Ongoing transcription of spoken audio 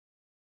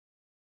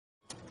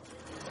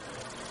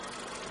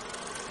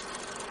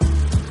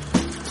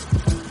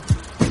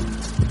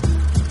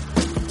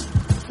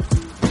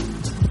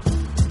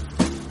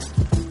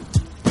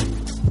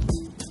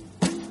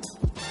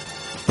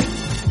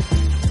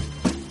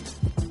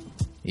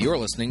You're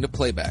listening to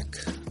Playback,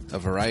 a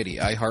Variety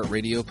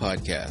iHeartRadio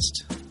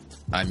podcast.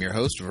 I'm your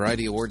host,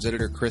 Variety Awards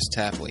editor Chris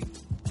Tapley.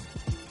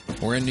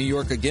 We're in New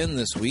York again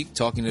this week,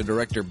 talking to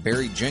director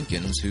Barry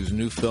Jenkins, whose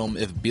new film,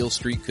 If Beale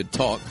Street Could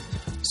Talk,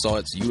 saw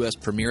its U.S.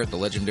 premiere at the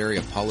legendary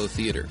Apollo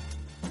Theater.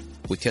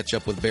 We catch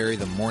up with Barry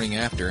the morning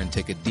after and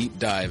take a deep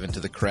dive into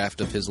the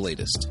craft of his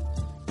latest.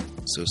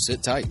 So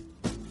sit tight.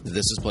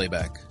 This is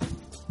Playback.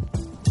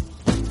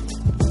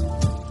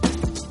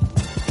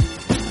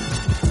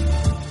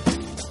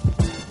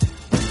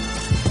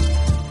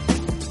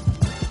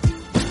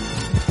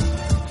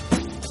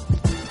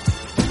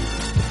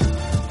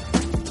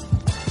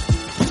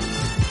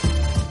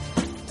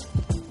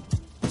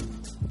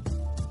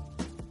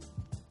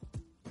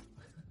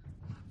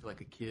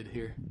 Kid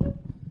here,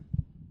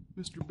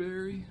 Mr.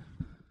 Barry,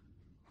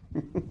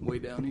 way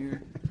down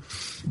here.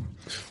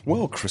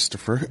 Well,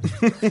 Christopher,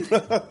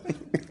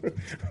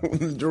 when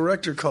the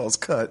director calls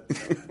cut,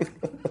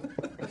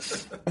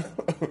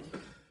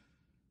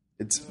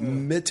 it's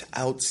mit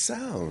out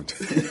sound.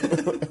 Yeah,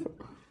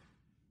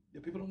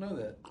 people don't know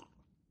that.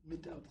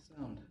 Mit out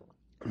sound.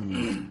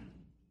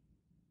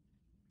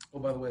 Oh,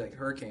 by the way, like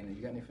hurricane,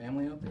 you got any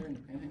family out there in the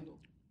Panhandle?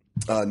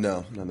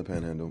 No, not in the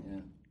Panhandle.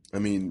 Yeah. I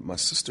mean, my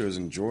sister is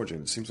in Georgia,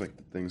 and it seems like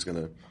the thing's going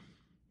to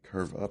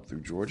curve up through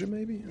Georgia,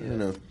 maybe? Yeah. I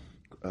don't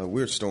know.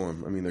 Weird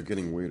storm. I mean, they're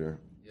getting weirder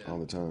all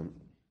the time.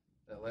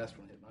 That last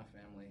one hit my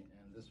family,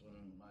 and this one,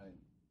 my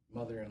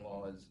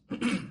mother-in-law is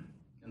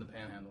in the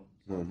Panhandle.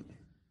 So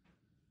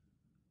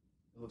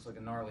it looks like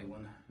a gnarly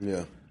one.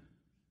 Yeah.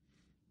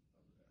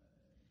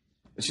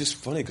 It's just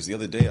funny, because the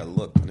other day I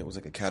looked, and it was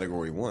like a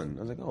Category 1. I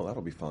was like, oh,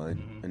 that'll be fine.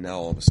 Mm-hmm. And now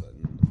all of a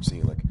sudden, I'm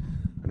seeing like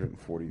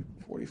 140,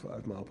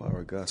 45 mile per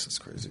hour gusts. It's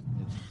crazy.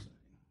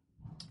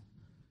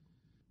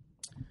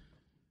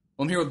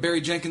 Well, I'm here with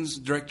Barry Jenkins,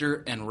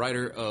 director and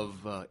writer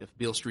of If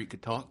Beale Street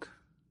Could Talk,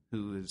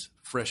 who is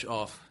fresh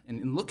off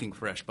and looking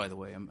fresh, by the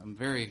way. I'm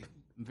very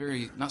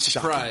not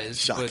surprised,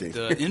 Shocking.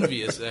 but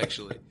envious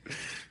actually.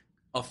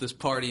 Off this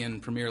party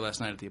and premiere last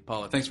night at the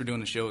Apollo. Thanks for doing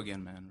the show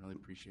again, man. Really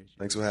appreciate you.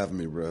 Thanks for having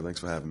me, bro. Thanks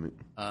for having me.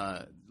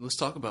 Let's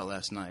talk about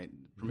last night.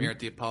 Premiere at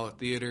the Apollo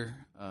Theater,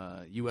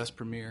 U.S.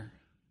 premiere.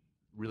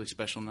 Really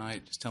special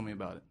night. Just tell me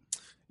about it.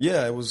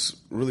 Yeah, it was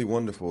really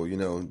wonderful. You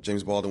know,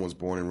 James Baldwin was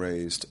born and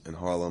raised in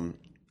Harlem.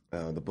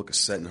 The book is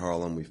set in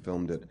Harlem. We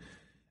filmed it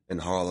in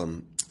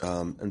Harlem,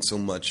 and so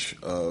much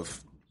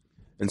of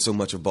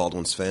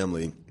Baldwin's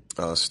family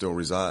still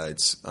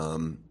resides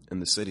in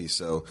the city.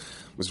 So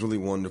it was really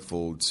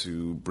wonderful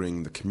to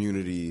bring the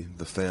community,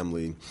 the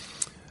family,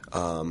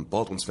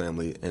 Baldwin's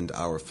family, and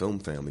our film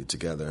family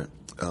together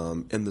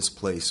in this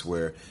place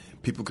where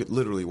people could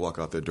literally walk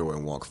out their door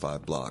and walk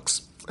 5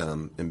 blocks.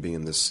 And be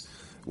in this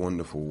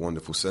wonderful,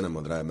 wonderful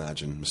cinema that I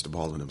imagine Mr.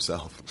 Baldwin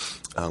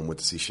himself went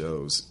to see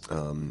shows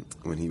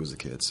when he was a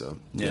kid. So,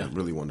 yeah,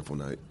 really wonderful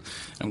night.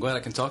 I'm glad I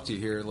can talk to you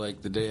here,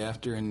 like, the day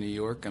after in New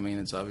York. I mean,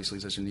 it's obviously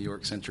such a New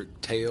York-centric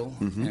tale.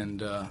 Mm-hmm.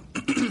 And,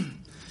 you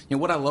know,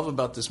 what I love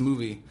about this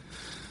movie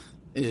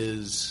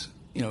is,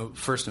 you know,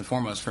 first and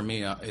foremost for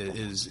me,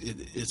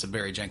 it's a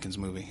Barry Jenkins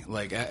movie.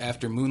 Like,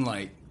 after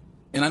Moonlight,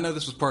 and I know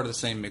this was part of the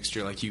same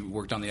mixture, like you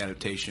worked on the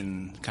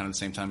adaptation kind of the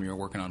same time you were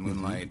working on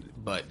Moonlight,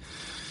 mm-hmm. But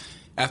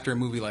after a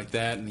movie like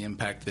that and the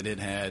impact that it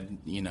had,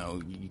 you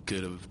know, you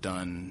could have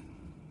gone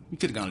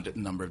a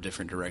number of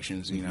different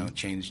directions, you know,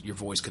 changed, your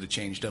voice could have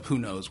changed up. Who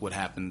knows what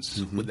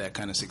happens with that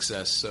kind of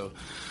success. So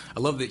I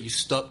love that you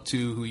stuck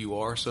to who you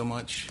are so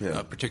much,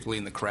 particularly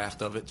in the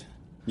craft of it.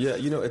 Yeah,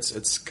 you know,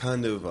 it's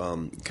kind of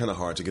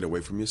hard to get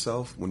away from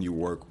yourself when you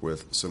work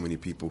with so many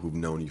people who've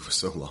known you for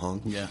so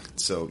long. Yeah.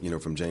 So, you know,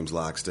 from James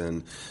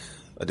Laxton,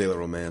 Adela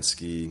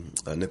Romansky,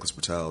 Nicholas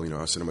Patel, you know,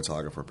 our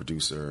cinematographer,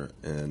 producer,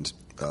 and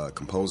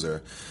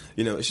composer,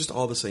 you know, it's just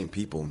all the same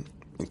people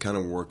and kind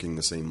of working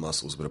the same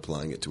muscles but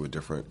applying it to a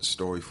different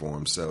story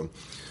form. So,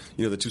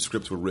 you know, the 2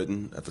 scripts were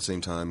written at the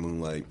same time,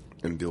 Moonlight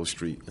and Beale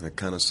Street, and I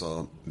kind of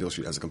saw Beale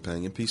Street as a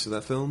companion piece of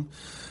that film.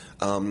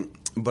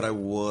 But I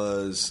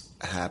was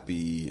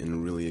happy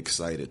and really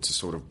excited to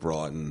sort of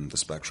broaden the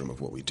spectrum of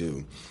what we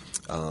do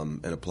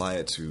and apply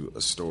it to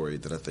a story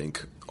that I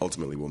think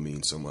ultimately will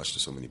mean so much to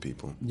so many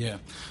people. Yeah.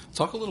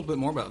 Talk a little bit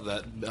more about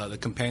that, the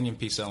companion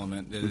piece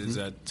element. Is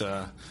that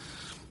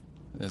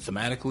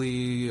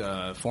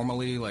thematically,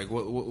 formally? Like,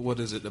 what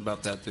is it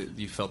about that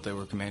you felt they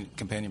were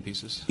companion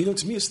pieces? You know,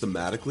 to me it's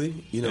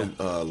thematically, you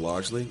know,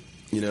 largely.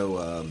 You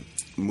know,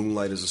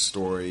 Moonlight is a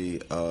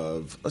story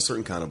of a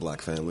certain kind of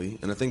black family,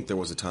 and I think there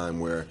was a time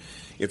where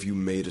if you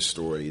made a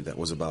story that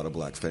was about a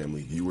black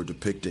family, you were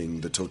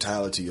depicting the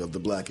totality of the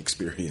black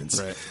experience.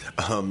 Right.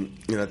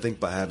 And I think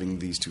by having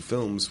these 2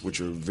 films,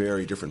 which are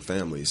very different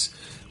families,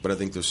 but I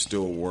think they're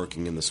still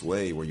working in this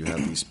way where you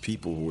have these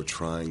people who are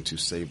trying to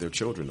save their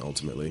children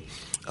ultimately.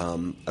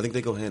 I think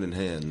they go hand in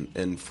hand,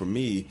 and for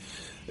me,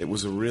 it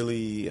was a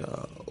really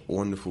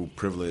wonderful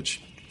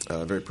privilege,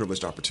 very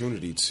privileged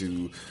opportunity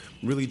to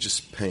really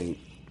just paint,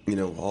 you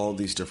know, all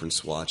these different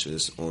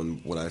swatches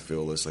on what I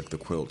feel is like the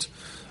quilt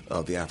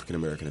of the African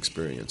American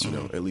experience, you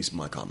know, at least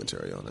my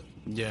commentary on it.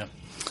 Yeah.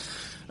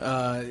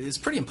 it's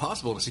pretty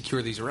impossible to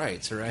secure these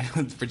rights, right?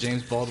 For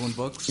James Baldwin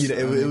books. You know,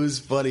 it was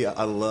funny.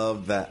 I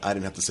love that I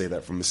didn't have to say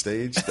that from the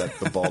stage, that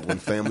the Baldwin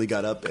family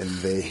got up and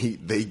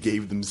they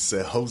gave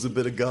themselves a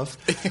bit of guff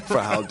for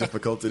how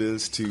difficult it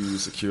is to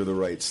secure the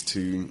rights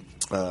to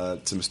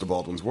Mr.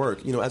 Baldwin's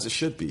work, you know, as it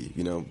should be.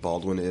 You know,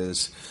 Baldwin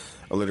is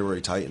a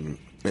literary titan,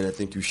 and I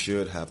think you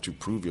should have to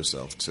prove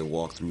yourself to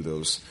walk through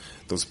those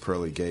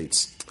pearly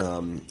gates.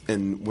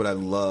 And what I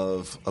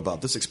love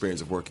about this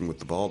experience of working with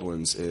the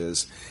Baldwins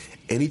is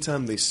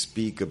anytime they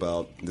speak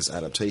about this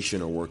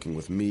adaptation or working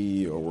with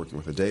me or working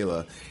with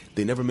Adela,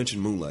 they never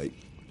mention Moonlight.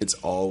 It's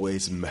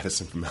always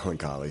Medicine for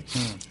Melancholy,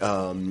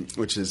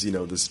 which is, you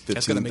know, this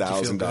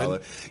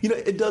 $15,000. You know,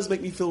 it does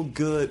make me feel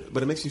good,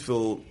 but it makes me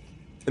feel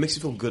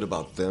good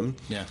about them.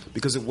 Yeah.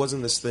 Because it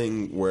wasn't this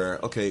thing where,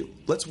 okay,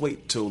 let's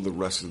wait till the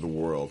rest of the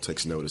world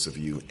takes notice of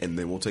you and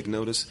then we'll take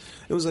notice.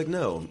 It was like,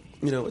 no,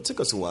 you know, it took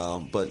us a while,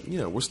 but, you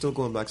know, we're still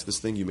going back to this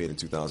thing you made in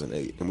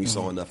 2008. And we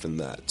saw enough in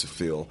that to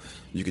feel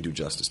you could do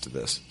justice to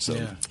this.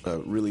 So,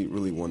 really,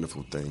 really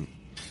wonderful thing.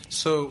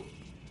 So,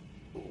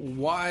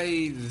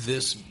 why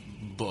this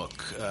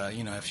book?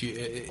 You know, if you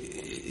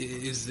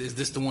is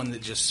this the one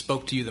that just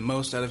spoke to you the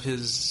most out of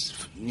his?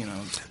 You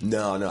know,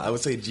 no. I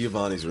would say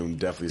Giovanni's Room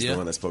definitely is the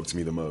one that spoke to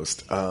me the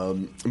most.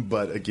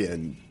 But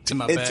again, it's in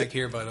my bag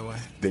here, by the way.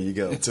 There you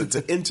go.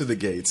 To enter the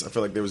gates, I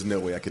feel like there was no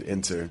way I could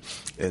enter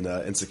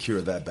and secure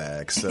that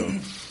bag. So,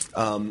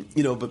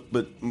 you know,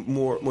 but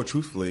more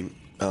truthfully.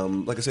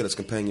 Like I said, it's a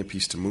companion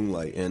piece to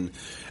Moonlight, and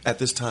at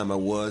this time, I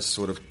was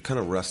sort of kind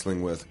of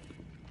wrestling with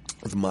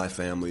my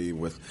family,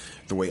 with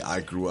the way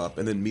I grew up,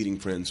 and then meeting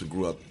friends who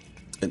grew up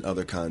in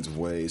other kinds of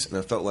ways. And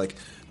I felt like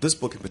this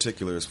book in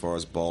particular, as far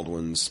as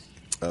Baldwin's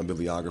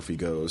bibliography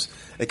goes,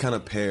 it kind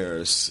of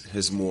pairs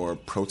his more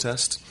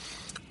protest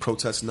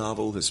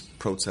novel, his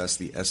protest,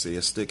 the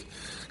essayistic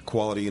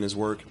quality in his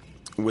work,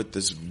 with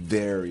this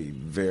very,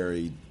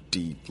 very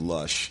deep,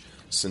 lush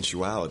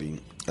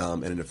sensuality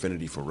and an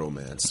affinity for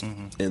romance.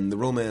 And the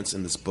romance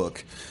in this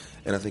book,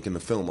 and I think in the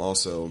film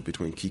also,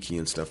 between Kiki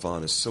and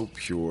Stefan, is so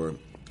pure.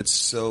 It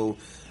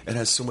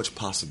has so much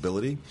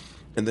possibility.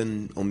 And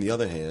then on the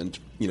other hand,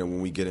 you know,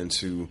 when we get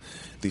into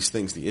these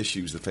things, the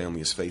issues the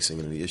family is facing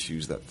and the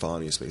issues that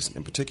Fonny is facing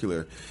in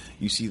particular,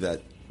 you see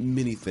that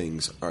many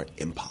things are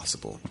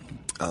impossible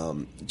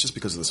just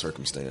because of the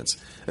circumstance.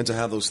 And to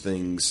have those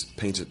things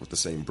painted with the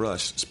same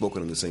brush,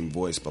 spoken in the same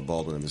voice by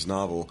Baldwin in this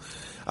novel,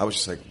 I was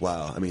just like,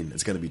 wow, I mean,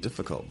 it's going to be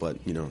difficult,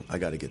 but, you know, I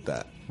got to get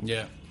that.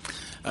 Yeah.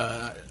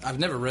 I've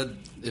never read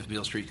If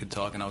Beale Street Could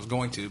Talk, and I was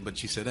going to,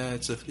 but you said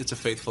it's a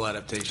faithful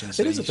adaptation.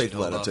 So it is a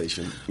faithful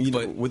adaptation, you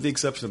know, with the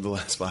exception of the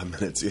last 5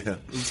 minutes. Yeah.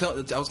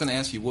 I was going to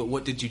ask you,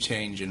 what did you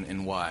change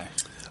and why?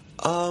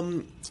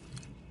 The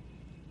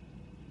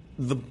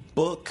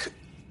book.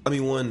 I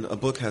mean, a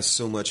book has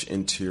so much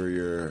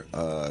interior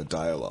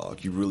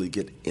dialogue. You really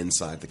get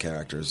inside the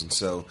characters, and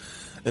so.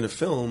 In a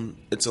film,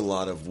 it's a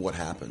lot of what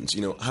happens,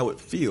 you know, how it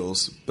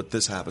feels, but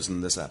this happens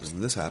and this happens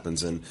and this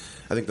happens. And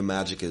I think the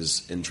magic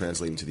is in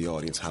translating to the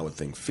audience how a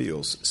thing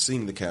feels.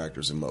 Seeing the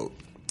characters emote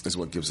is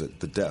what gives it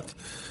the depth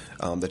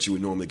that you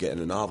would normally get in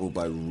a novel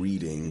by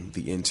reading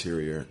the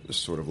interior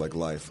sort of like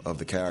life of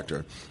the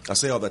character. I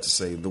say all that to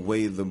say the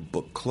way the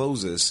book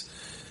closes,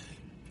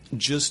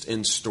 just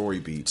in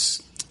story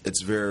beats, it's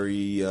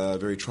very,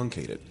 very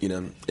truncated. You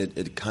know,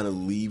 it kind of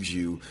leaves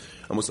you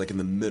almost like in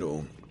the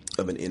middle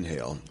of an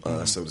inhale,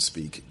 so to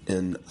speak.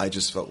 And I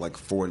just felt like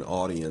for an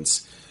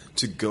audience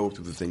to go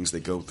through the things they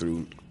go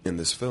through in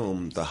this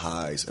film, the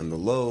highs and the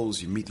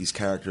lows, you meet these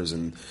characters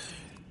and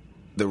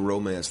their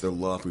romance, their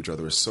love for each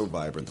other is so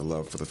vibrant, the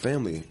love for the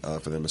family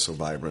for them is so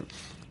vibrant,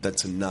 that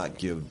to not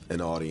give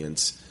an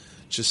audience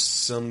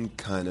just some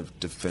kind of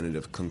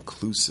definitive,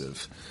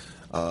 conclusive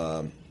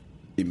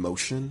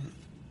emotion,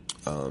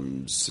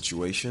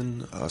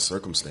 situation,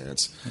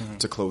 circumstance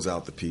to close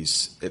out the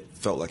piece, it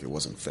felt like it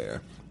wasn't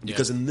fair.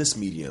 Because in this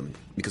medium,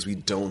 because we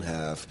don't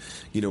have,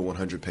 you know,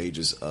 100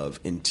 pages of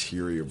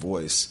interior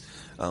voice,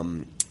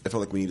 I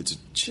felt like we needed to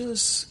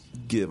just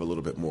give a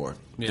little bit more.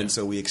 Yeah. And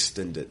so we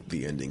extended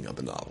the ending of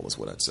the novel, is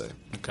what I'd say.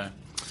 Okay.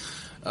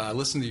 I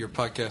listened to your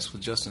podcast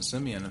with Justin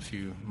Simeon a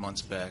few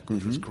months back,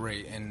 which was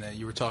great, and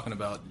you were talking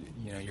about,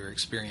 you know, your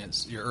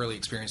early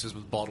experiences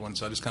with Baldwin.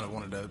 So I just kind of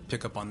wanted to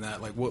pick up on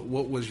that. Like,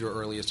 what was your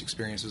earliest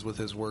experiences with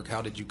his work?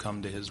 How did you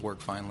come to his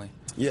work finally?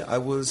 Yeah, I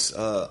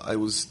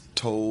was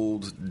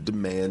told,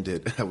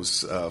 demanded, I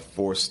was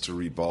forced to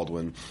read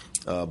Baldwin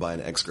by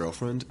an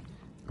ex-girlfriend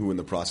who, in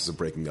the process of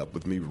breaking up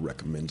with me,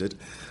 recommended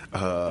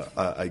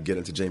I get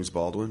into James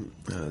Baldwin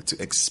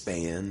to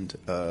expand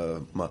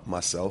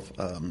myself,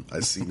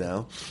 I see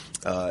now.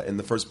 And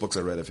the first books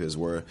I read of his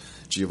were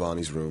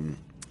Giovanni's Room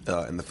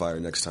and The Fire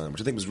Next Time,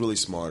 which I think was really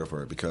smart of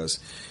her because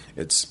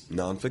it's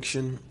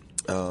nonfiction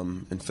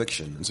and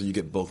fiction. And so you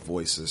get both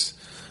voices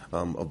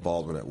of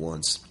Baldwin at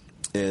once.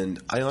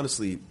 And I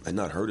honestly had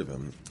not heard of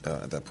him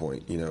at that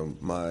point. You know,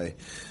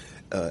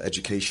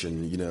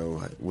 education,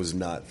 was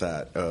not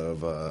that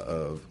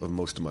of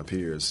most of my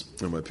peers,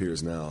 or my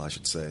peers now, I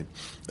should say.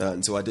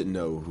 And so I didn't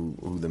know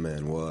who the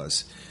man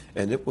was.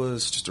 And it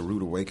was just a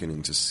rude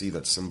awakening to see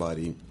that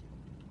somebody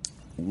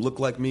who looked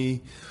like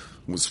me,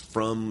 was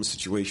from a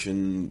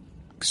situation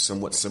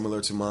somewhat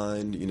similar to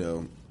mine,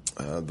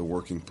 the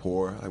working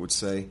poor, I would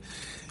say,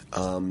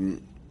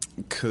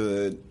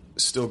 could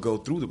still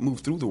move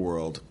through the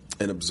world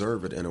and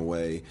observe it in a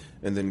way,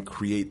 and then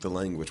create the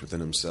language within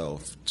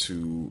himself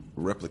to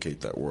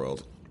replicate that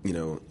world,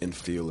 in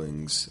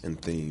feelings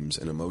and themes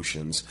and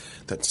emotions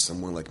that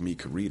someone like me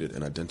could read it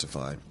and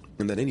identify,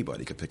 and that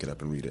anybody could pick it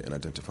up and read it and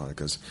identify,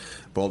 because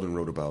Baldwin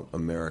wrote about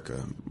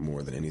America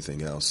more than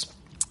anything else,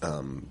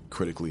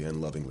 critically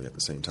and lovingly at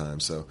the same time.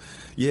 So,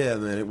 yeah,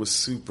 man, it was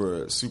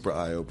super, super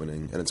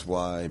eye-opening, and it's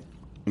why,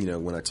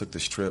 when I took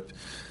this trip,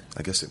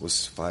 I guess it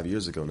was 5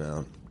 years ago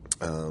now,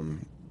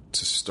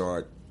 to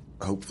start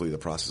hopefully the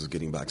process of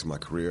getting back to my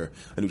career,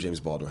 I knew James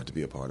Baldwin had to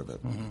be a part of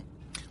it. Mm-hmm.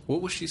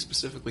 What was she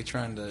specifically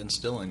trying to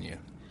instill in you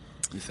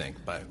think,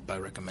 by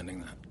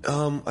recommending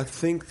that? I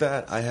think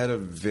that I had a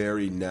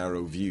very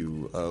narrow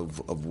view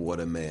of what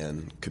a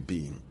man could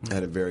be. Mm-hmm. I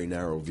had a very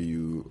narrow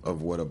view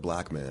of what a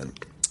black man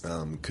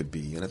could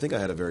be. And I think I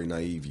had a very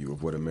naive view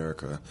of what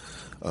America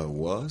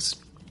was.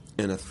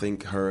 And I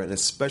think her, and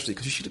especially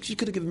because she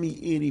could have given me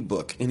any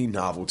book, any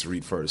novel to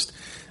read first.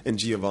 And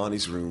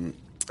Giovanni's Room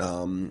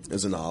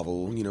is a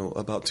novel,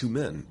 about two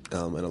men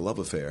and a love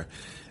affair.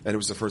 And it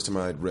was the first time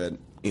I had read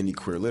any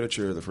queer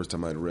literature, the first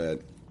time I'd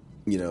read,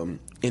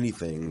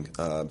 anything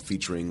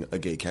featuring a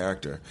gay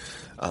character.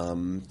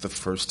 The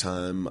first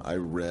time I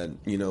read,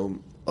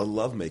 a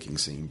lovemaking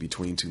scene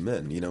between two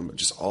men,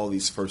 just all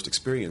these first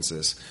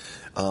experiences.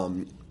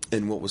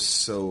 And what was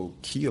so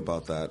key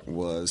about that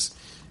was,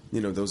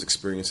 those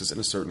experiences in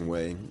a certain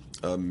way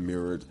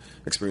mirrored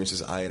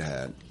experiences I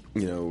had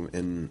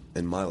in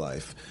my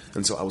life.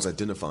 And so I was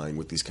identifying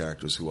with these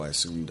characters who I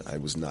assumed I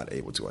was not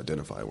able to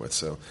identify with.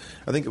 So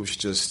I think it was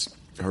just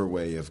her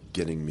way of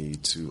getting me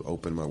to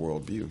open my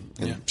worldview.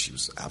 And she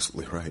was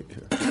absolutely right.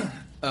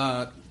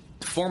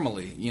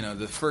 Formally,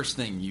 the first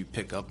thing you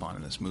pick up on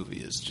in this movie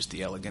is just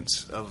the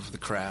elegance of the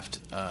craft.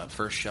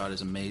 First shot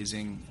is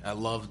amazing. I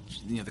love,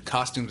 the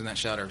costumes in that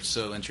shot are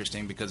so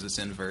interesting because it's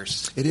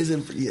inverse. It is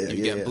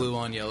You get blue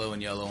on yellow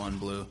and yellow on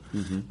blue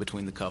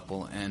between the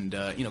couple, and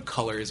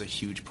color is a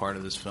huge part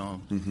of this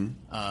film.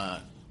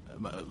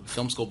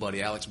 Film school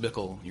buddy Alex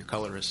Bickle, your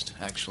colorist,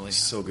 actually.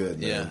 So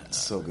good, man.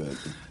 So good.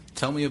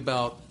 Tell me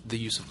about the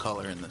use of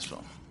color in this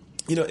film.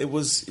 It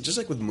was just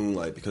like with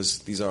Moonlight, because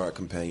these are our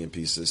companion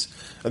pieces.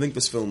 I think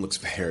this film looks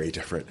very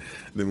different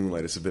than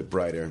Moonlight. It's a bit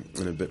brighter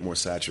and a bit more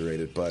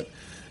saturated. But,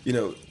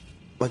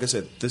 like I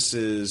said, this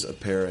is a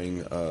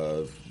pairing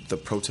of the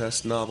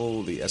protest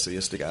novel, the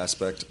essayistic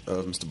aspect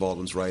of Mr.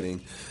 Baldwin's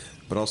writing,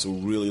 but also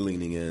really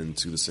leaning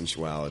into the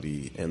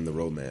sensuality and the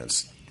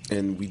romance.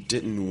 And we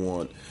didn't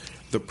want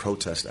the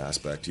protest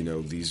aspect,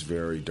 these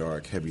very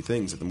dark, heavy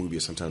things that the movie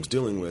is sometimes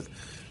dealing with,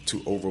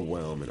 to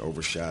overwhelm and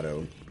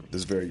overshadow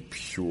this very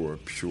pure,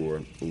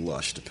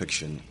 lush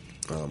depiction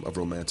of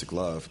romantic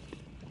love.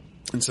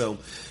 And so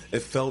it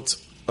felt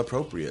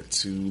appropriate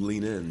to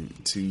lean in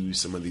to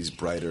some of these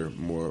brighter,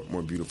 more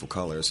beautiful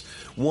colors.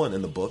 One,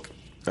 in the book,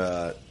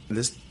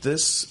 this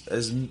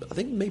is, I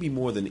think, maybe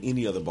more than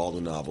any other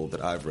Baldwin novel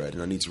that I've read,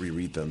 and I need to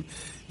reread them,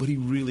 but he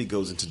really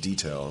goes into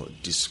detail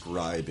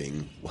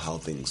describing how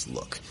things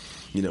look.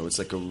 It's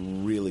like a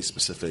really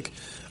specific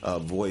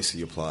voice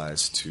he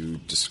applies to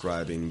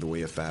describing the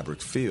way a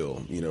fabric feel,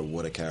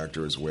 what a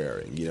character is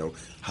wearing,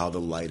 how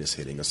the light is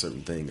hitting a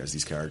certain thing as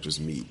these characters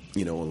meet,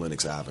 on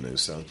Lenox Avenue.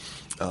 So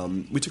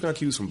we took our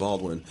cues from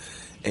Baldwin,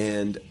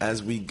 and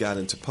as we got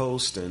into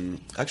post and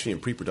actually in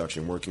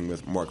pre-production, working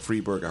with Mark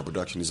Freeberg, our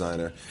production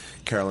designer,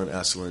 Carolyn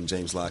Esselin,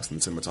 James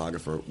Laxton, the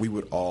cinematographer, we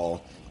would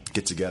all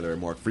get together at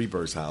Mark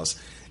Freeberg's house,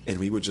 and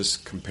we would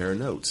just compare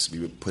notes. We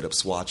would put up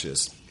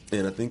swatches.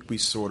 And I think we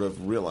sort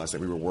of realized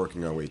that we were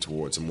working our way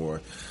towards a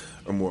more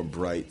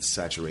bright,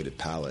 saturated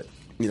palette.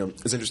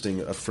 It's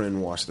interesting. A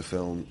friend watched the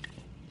film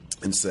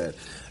and said,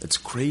 it's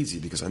crazy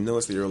because I know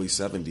it's the early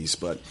 70s,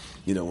 but,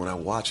 when I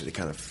watch it, it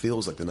kind of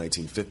feels like the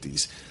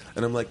 1950s.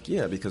 And I'm like,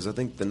 yeah, because I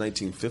think the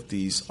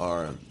 1950s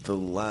are the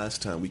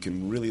last time we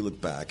can really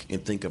look back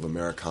and think of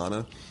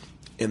Americana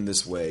in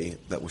this way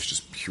that was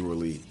just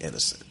purely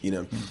innocent.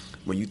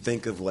 When you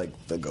think of,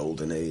 like, the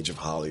golden age of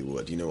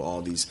Hollywood,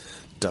 all these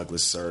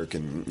Douglas Sirk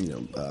and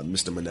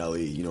Mr.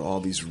 Minnelli, all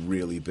these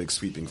really big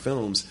sweeping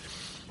films,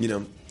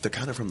 they're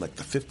kind of from like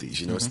the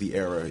 50s. It's the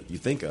era you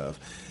think of,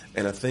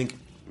 and I think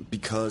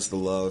because the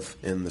love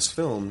in this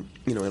film,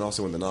 and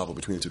also in the novel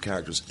between the two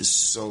characters is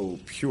so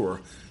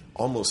pure,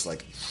 almost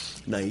like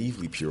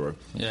naively pure.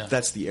 Yeah.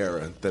 That's the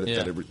era that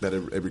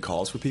it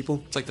recalls for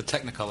people. It's like the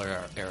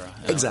Technicolor era,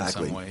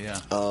 exactly. in some way, yeah.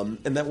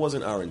 And that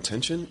wasn't our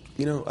intention.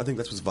 I think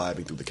that's what's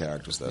vibing through the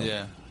characters,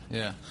 though.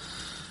 Yeah.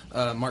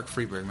 Mark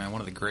Freeberg, man,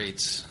 one of the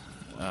greats.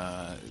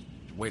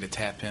 way to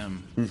tap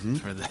him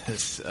for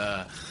this.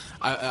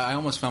 I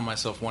almost found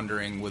myself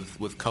wondering,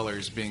 with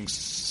colors being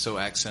so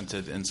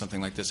accented in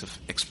something like this, if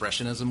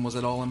expressionism was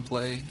at all in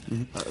play.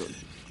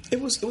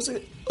 It was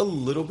a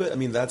little bit. I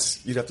mean,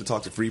 you'd have to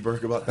talk to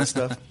Freeberg about that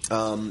stuff.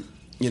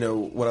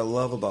 What I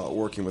love about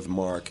working with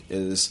Mark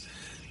is,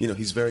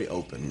 he's very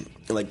open.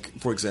 Like,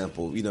 for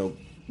example,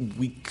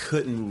 we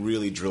couldn't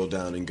really drill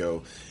down and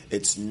go,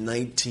 it's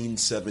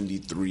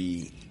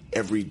 1973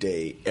 every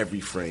day,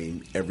 every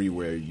frame,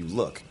 everywhere you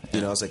look.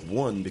 I was like,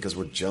 one, because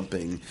we're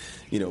jumping,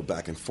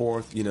 back and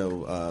forth. The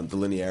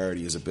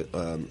linearity is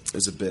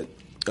a bit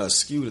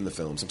skewed in the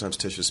film. Sometimes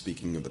Tisha's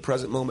speaking of the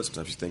present moment.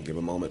 Sometimes she's thinking of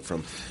a moment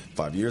from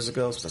 5 years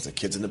ago. Sometimes the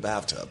kid's in the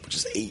bathtub, which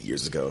is 8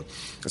 years ago.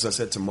 As I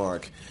said to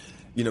Mark,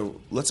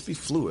 let's be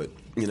fluid,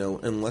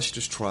 and let's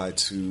just try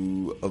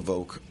to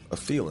evoke a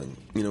feeling.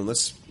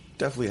 Let's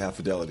definitely have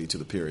fidelity to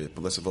the period,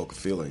 but let's evoke a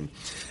feeling.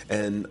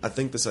 And I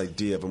think this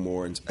idea of a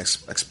more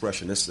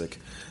expressionistic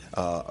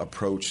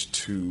approach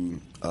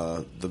to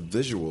the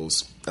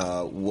visuals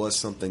was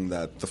something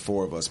that the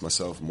four of us,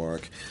 myself,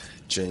 Mark,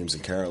 James,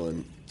 and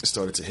Carolyn,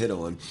 started to hit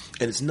on.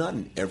 And it's not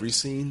in every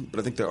scene, but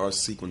I think there are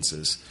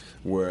sequences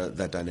where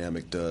that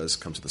dynamic does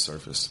come to the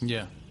surface.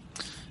 Yeah.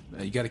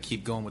 You got to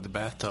keep going with the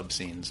bathtub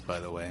scenes, by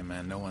the way,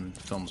 man. No one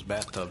films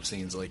bathtub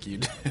scenes like you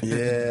do.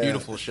 Yeah.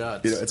 Beautiful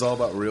shots. It's all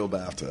about real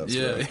bathtubs.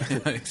 Yeah, right?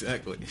 yeah,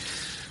 exactly.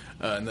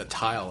 And the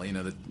tile,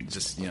 that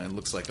just, it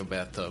looks like a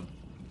bathtub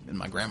in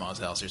my grandma's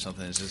house or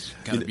something. It's just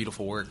kind of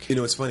beautiful work.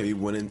 It's funny. We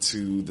went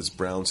into this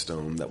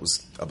brownstone that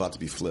was about to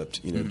be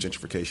flipped,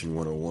 Gentrification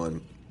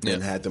 101.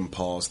 And had them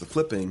pause the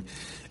flipping,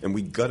 and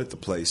we gutted the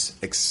place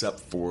except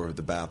for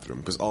the bathroom,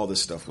 because all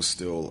this stuff was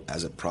still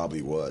as it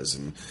probably was.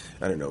 And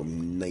I don't know,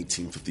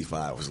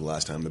 1955 was the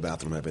last time the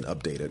bathroom had been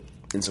updated.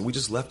 And so we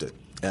just left it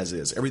as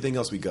is. Everything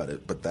else we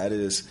gutted, but that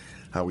is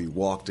how we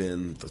walked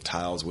in. The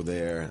tiles were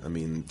there. I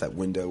mean, that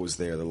window was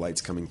there, the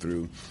lights coming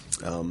through.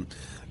 The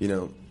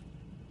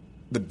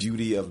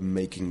beauty of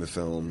making the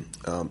film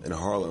in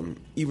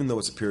Harlem, even though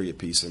it's a period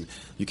piece and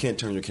you can't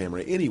turn your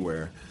camera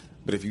anywhere,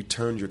 but if you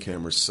turned your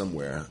camera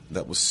somewhere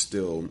that was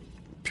still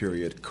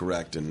period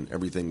correct and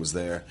everything was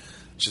there,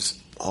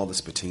 just all this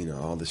patina,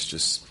 all this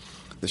just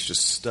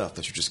stuff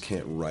that you just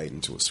can't write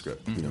into a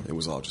script. It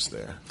was all just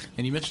there.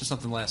 And you mentioned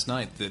something last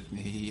night that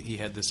he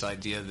had this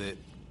idea that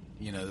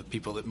the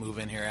people that move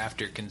in here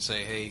after can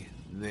say, hey,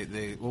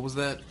 they what was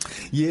that?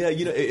 Yeah,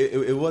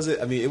 it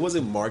wasn't. I mean, it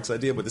wasn't Mark's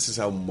idea, but this is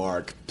how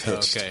Mark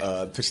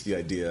pitched the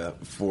idea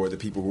for the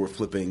people who were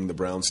flipping the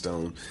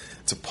brownstone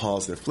to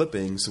pause their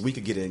flipping so we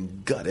could get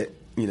in, gut it.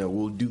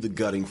 We'll do the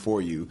gutting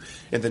for you.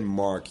 And then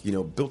Mark,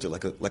 built it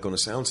like on a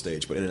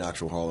soundstage, but in an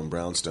actual Harlem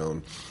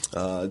brownstone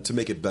to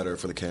make it better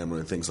for the camera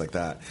and things like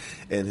that.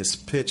 And his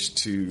pitch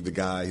to the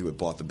guy who had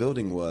bought the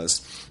building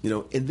was,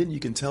 and then you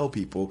can tell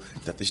people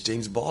that this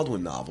James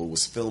Baldwin novel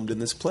was filmed in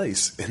this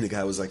place. And the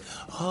guy was like,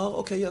 oh,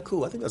 okay, yeah,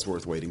 cool. I think that's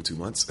worth waiting 2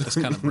 months. That's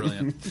kind of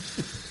brilliant.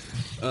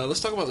 Let's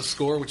talk about the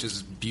score, which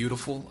is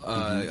beautiful.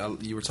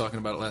 You were talking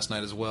about it last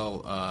night as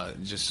well.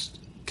 Just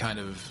kind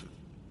of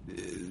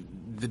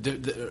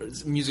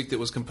the music that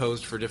was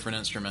composed for different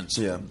instruments,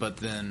 but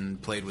then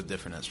played with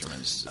different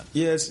instruments.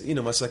 Yeah, it's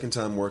my second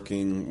time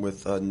working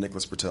with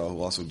Nicholas Britell,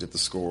 who also did the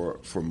score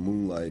for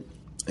Moonlight.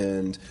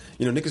 And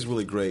Nick is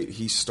really great.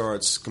 He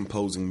starts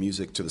composing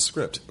music to the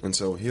script, and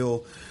so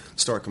he'll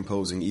start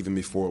composing even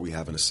before we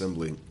have an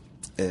assembly.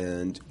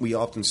 And we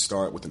often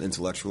start with an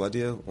intellectual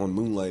idea. On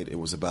Moonlight, it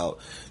was about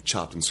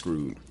chopped and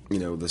screwed,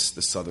 the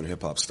southern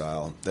hip-hop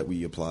style that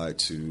we applied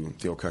to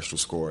the orchestral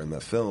score in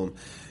that film.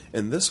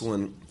 And this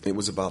one, it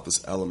was about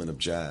this element of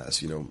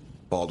jazz.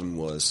 Baldwin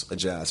was a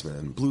jazz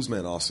man, blues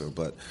man also,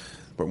 but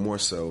more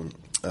so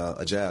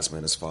a jazz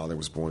man. His father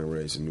was born and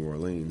raised in New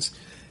Orleans.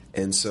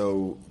 And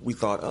so we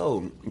thought,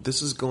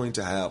 this is going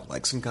to have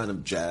like some kind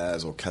of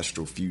jazz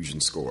orchestral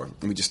fusion score.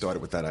 And we just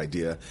started with that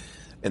idea.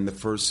 And the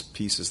first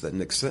pieces that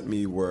Nick sent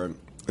me were,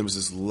 there was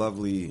this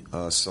lovely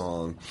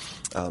song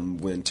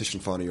when Tish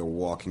and Fonny are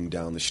walking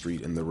down the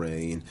street in the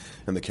rain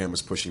and the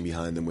camera's pushing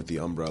behind them with the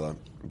umbrella.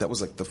 That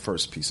was like the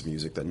first piece of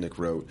music that Nick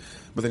wrote.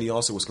 But then he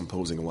also was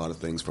composing a lot of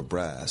things for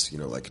brass,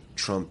 like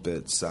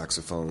trumpet,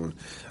 saxophone,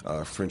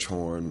 French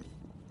horn.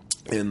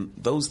 And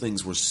those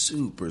things were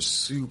super,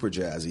 super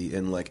jazzy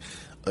and like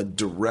a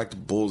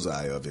direct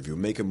bullseye of, if you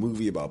make a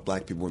movie about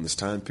black people in this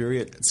time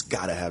period, it's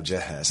got to have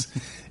jazz.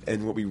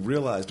 And what we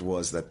realized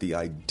was that the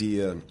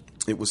idea,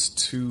 there was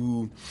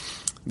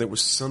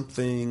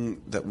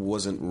something that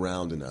wasn't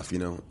round enough,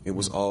 It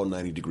was all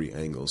 90-degree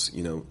angles,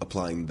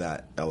 applying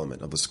that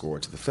element of the score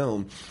to the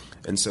film.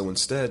 And so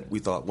instead, we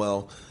thought,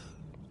 well,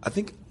 I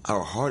think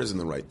our heart is in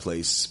the right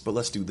place, but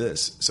let's do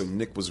this. So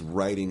Nick was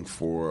writing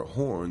for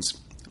horns,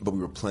 but we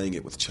were playing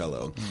it with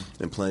cello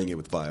and playing it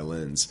with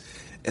violins.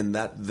 And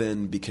that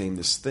then became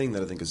this thing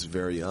that I think is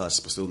very us,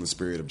 but still in the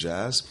spirit of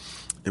jazz.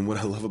 And what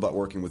I love about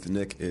working with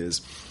Nick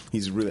is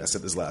he's really, I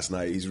said this last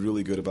night, he's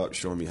really good about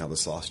showing me how the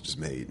sausage is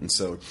made. And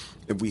so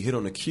if we hit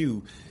on a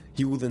cue,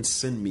 he will then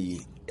send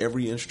me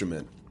every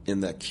instrument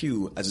in that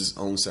cue as his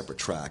own separate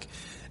track.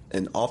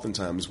 And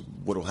oftentimes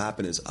what will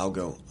happen is I'll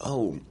go,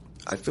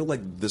 I feel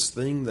like this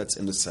thing that's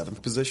in the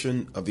 7th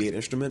position of the 8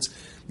 instruments,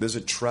 there's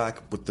a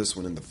track with this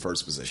one in the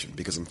 1st position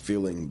because I'm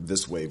feeling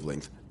this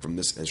wavelength from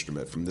this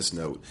instrument, from this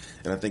note.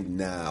 And I think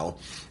now,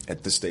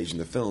 at this stage in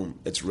the film,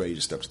 it's ready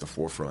to step to the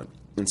forefront.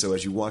 And so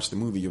as you watch the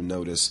movie, you'll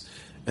notice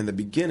in the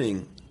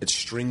beginning, it's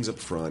strings up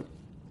front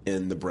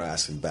and the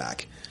brass and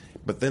back.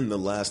 But then the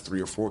last 3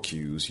 or 4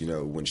 cues,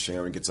 when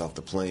Sharon gets off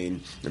the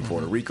plane in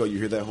Puerto Rico, you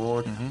hear that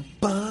horn.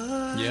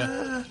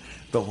 Yeah.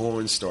 The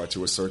horns start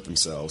to assert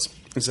themselves.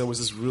 And so it was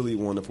this really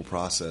wonderful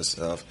process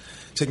of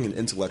taking an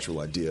intellectual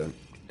idea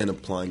and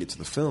applying it to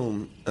the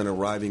film and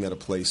arriving at a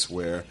place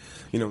where,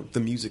 the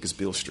music is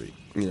Beale Street.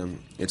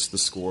 It's the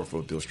score for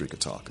what Beale Street could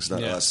talk. It's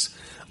not us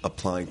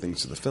applying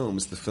things to the film.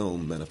 It's the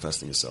film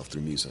manifesting itself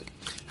through music.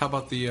 How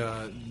about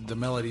the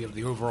melody of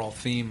the overall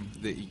theme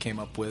that you came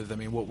up with? I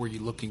mean, what were you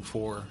looking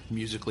for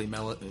musically,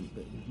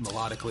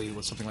 melodically,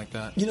 with something like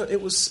that?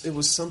 It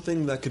was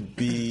something that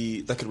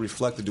could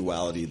reflect the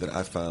duality that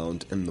I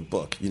found in the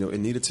book. It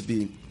needed to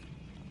be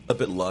a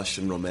bit lush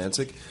and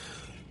romantic,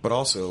 but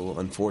also,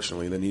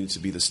 unfortunately, there needed to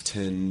be this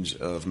tinge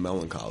of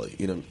melancholy.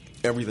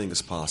 Everything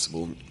is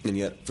possible, and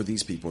yet for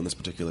these people in this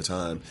particular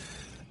time,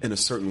 in a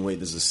certain way,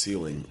 there's a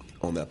ceiling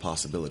on that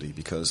possibility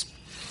because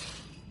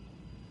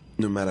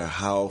no matter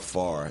how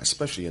far,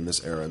 especially in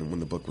this era and when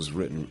the book was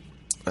written,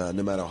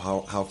 no matter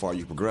how far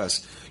you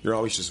progress, you're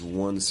always just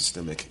one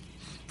systemic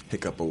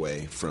hiccup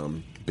away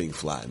from being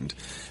flattened.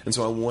 And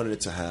so I wanted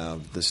it to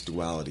have this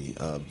duality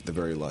of the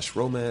very lush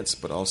romance,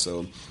 but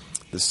also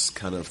this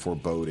kind of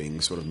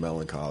foreboding, sort of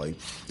melancholy.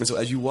 And so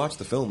as you watch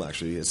the film,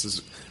 actually, this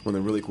is one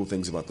of the really cool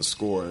things about the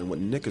score, and what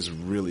Nick is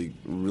really,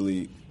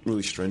 really,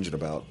 really stringent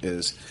about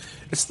is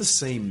it's the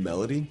same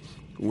melody,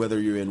 whether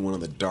you're in one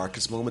of the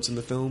darkest moments in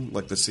the film,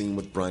 like the scene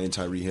with Brian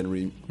Tyree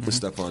Henry with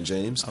Stephan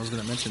James. I was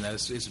going to mention that.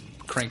 It's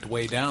cranked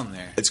way down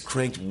there. It's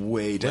cranked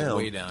way down.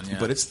 Way down, yeah.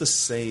 But it's the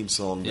same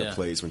song that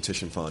plays when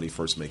Tish and Fondy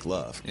first make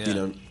love.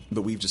 Yeah.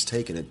 But we've just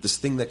taken it. This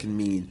thing that can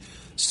mean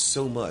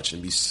so much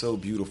and be so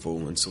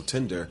beautiful and so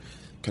tender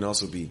can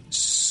also be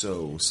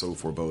so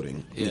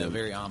foreboding. Yeah,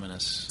 very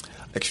ominous.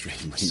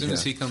 Extremely. As soon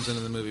as he comes into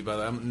the movie, by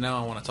the way,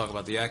 now I want to talk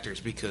about the actors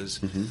because,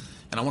 and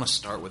I want to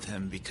start with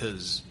him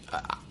because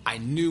I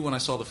knew when I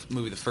saw the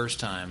movie the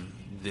first time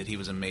that he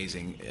was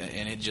amazing,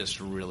 and it just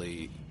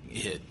really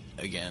hit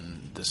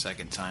again the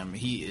second time.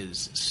 He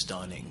is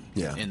stunning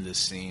in this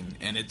scene,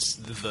 and it's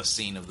the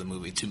scene of the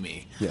movie to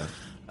me. Yeah.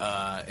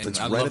 And it's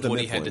I right loved at what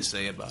the he had to midpoint.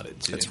 say about it,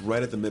 too. It's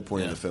right at the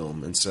midpoint of the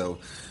film. And so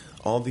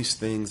all these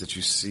things that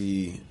you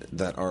see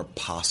that are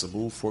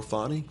possible for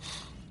Fonny,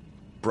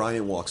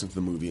 Brian walks into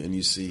the movie and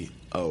you see,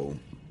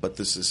 but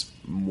this is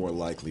more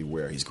likely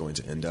where he's going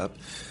to end up.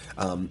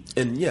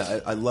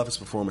 I love his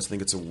performance. I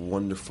think it's a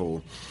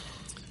wonderful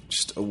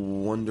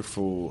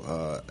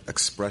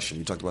expression.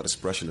 You talked about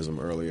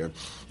expressionism earlier.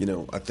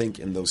 I think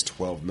in those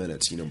 12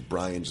 minutes,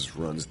 Brian just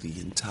runs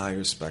the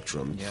entire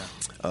spectrum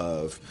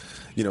of,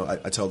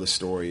 I tell the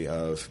story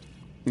of,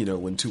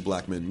 when 2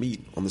 black men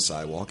meet on the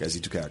sidewalk, as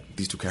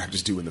these two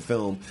characters do in the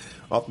film,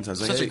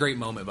 oftentimes Such a great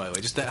moment, by the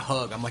way. Just that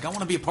hug. I'm like, I want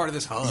to be a part of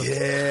this hug.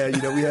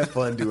 Yeah, we had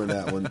fun doing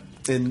that one.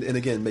 And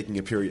again, making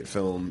a period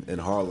film in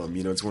Harlem,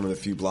 it's one of the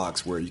few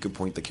blocks where you can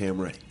point the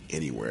camera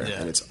anywhere,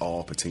 and it's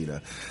all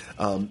patina.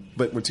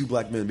 But when 2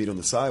 black men meet on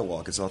the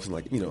sidewalk, it's often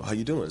like, how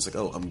you doing? It's like,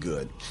 I'm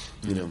good.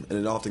 And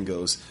it often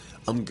goes,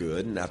 I'm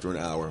good, and after an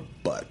hour,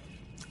 but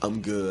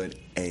I'm good,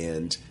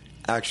 and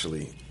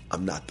actually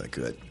I'm not that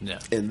good. Yeah.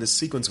 And this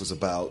sequence was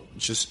about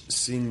just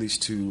seeing these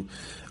 2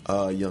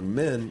 young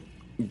men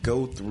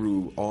go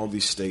through all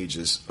these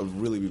stages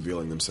of really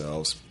revealing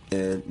themselves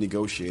and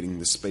negotiating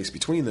the space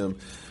between them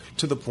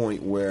to the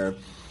point where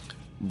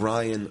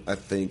Brian, I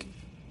think,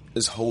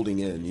 is holding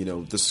in,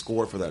 the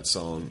score for that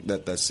song,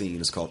 that scene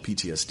is called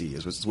PTSD,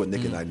 is what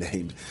Nick and I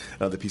named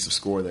the piece of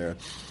score there,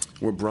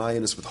 where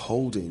Brian is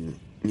withholding,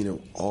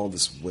 all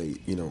this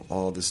weight,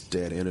 all this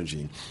dead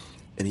energy,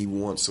 and he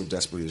wants so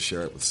desperately to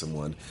share it with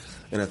someone.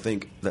 And I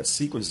think that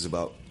sequence is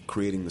about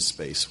creating the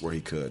space where he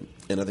could.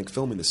 And I think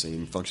filming the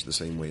scene functioned the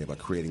same way, about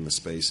creating the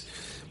space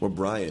where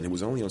Brian, who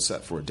was only on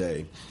set for a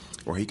day,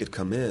 where he could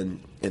come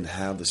in and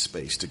have the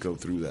space to go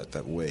through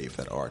that wave,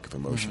 that arc of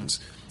emotions.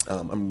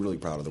 I'm really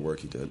proud of the work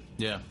he did.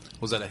 Yeah.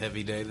 Was that a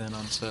heavy day then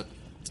on set?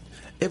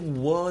 It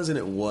was and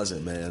it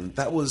wasn't, man.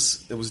 It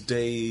was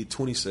day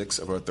 26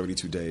 of our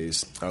 32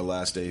 days, our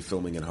last day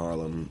filming in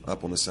Harlem,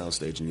 up on the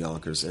soundstage in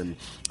Yonkers. And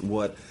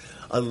what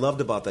I loved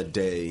about that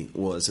day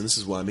was, and this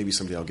is why maybe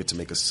someday I'll get to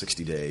make a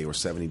 60-day or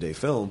 70-day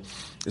film,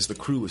 is the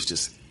crew was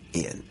just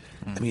in.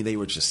 I mean, they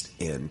were just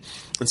in.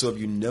 And so if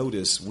you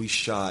notice, we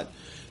shot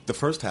the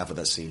first half of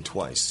that scene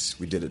twice.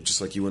 We did it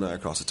just like you and I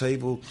across the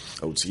table,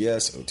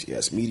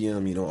 OTS,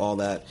 medium, all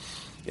that.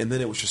 And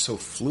then it was just so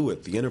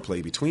fluid, the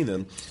interplay between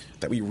them,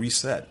 that we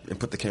reset and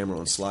put the camera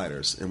on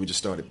sliders, and we just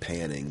started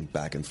panning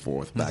back and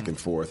forth. And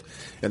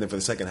then for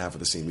the second half of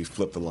the scene, we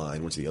flipped the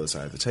line, went to the other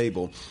side of the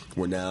table,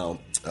 where now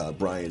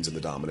Brian's in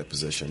the dominant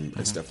position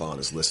and Stephan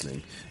is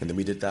listening. And then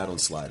we did that on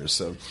sliders.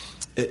 So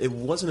it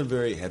wasn't a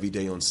very heavy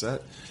day on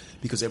set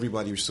because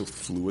everybody was so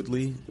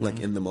fluidly,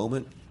 in the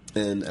moment.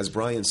 And as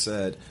Brian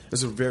said,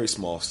 it's a very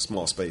small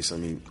space. I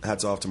mean,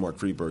 hats off to Mark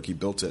Friedberg. He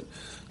built it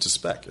to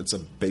spec. It's a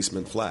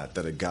basement flat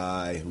that a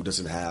guy who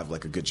doesn't have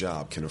like a good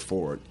job can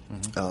afford.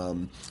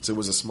 So it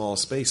was a small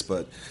space,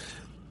 but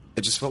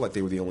it just felt like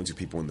they were the only two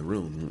people in the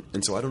room.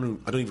 And so I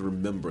don't even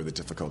remember the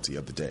difficulty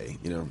of the day.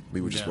 You know,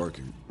 we were just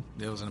working.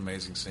 It was an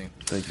amazing scene.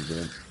 Thank you,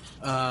 Ben.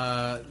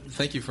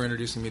 Thank you for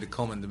introducing me to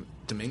Coleman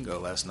Domingo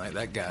last night.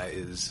 That guy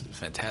is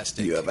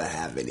fantastic. You ever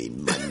have any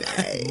money?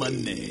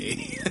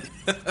 Money.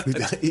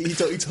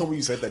 he told me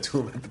you said that to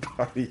him at the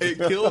party. It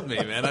killed me,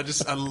 man.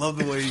 I love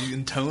the way he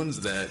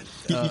intones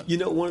that. You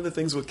know, one of the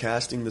things with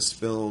casting this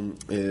film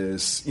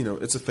is, you know,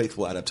 it's a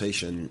faithful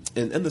adaptation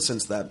in the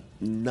sense that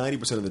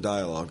 90% of the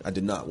dialogue I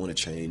did not want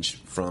to change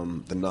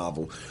from the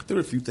novel. There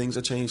were a few things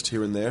I changed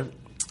here and there.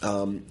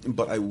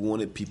 But I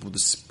wanted people to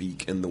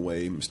speak in the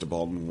way Mr.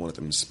 Baldwin wanted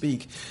them to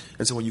speak.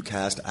 And so when you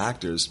cast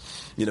actors,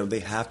 you know,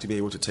 they have to be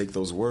able to take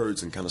those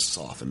words and kind of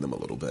soften them a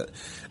little bit.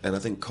 And I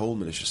think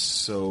Coleman is just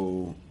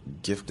so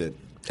gifted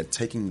at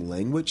taking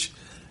language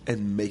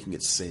and making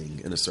it sing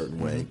in a certain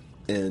way.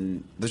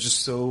 And there's just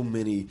so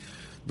many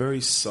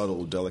very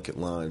subtle, delicate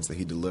lines that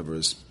he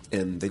delivers,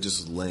 and they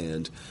just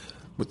land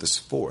with this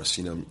force,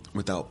 you know,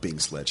 without being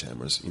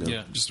sledgehammers. You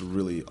know, just a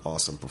really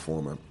awesome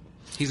performer.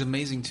 He's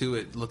amazing, too,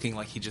 at looking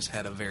like he just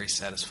had a very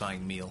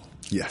satisfying meal.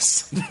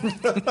 Yes.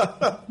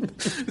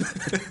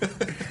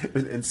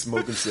 and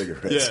smoking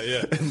cigarettes.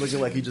 Yeah. And looking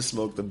like he just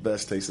smoked the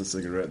best tasting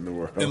cigarette in the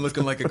world. And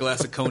looking like a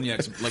glass of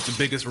cognac's like the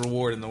biggest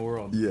reward in the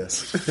world.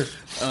 Yes.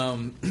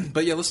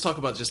 But yeah, let's talk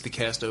about just the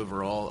cast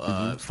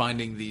overall.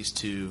 Finding these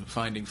two,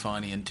 finding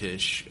Fonny and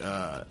Tish.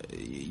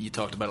 You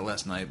talked about it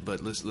last night,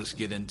 but let's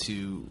get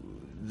into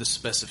the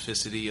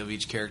specificity of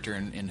each character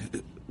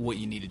and what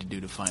you needed to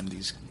do to find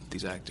these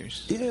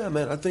actors. Yeah,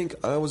 man. I think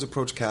I always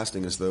approach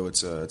casting as though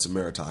it's a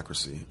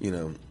meritocracy, you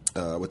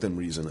know, within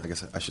reason, I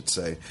guess I should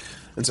say.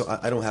 And so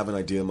I don't have an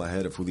idea in my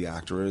head of who the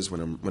actor is when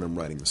I'm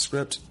writing the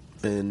script,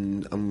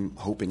 and I'm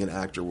hoping an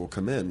actor will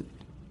come in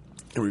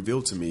and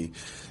reveal to me,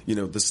 you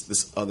know,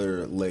 this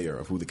other layer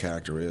of who the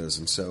character is.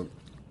 And so,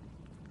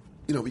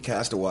 you know, we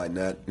cast a wide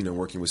net, you know,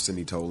 working with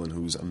Cindy Tolan,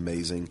 who's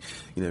amazing.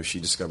 You know, she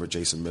discovered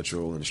Jason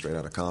Mitchell and Straight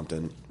Outta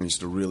Compton. And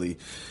she's a really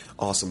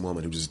awesome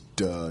woman who just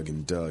dug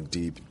and dug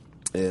deep.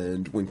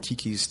 And when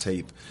Kiki's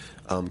tape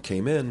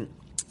came in,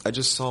 I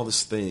just saw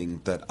this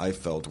thing that I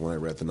felt when I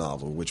read the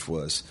novel, which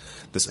was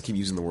this, I keep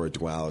using the word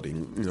duality.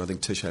 You know, I think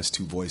Tish has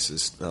two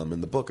voices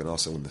in the book and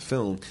also in the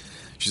film.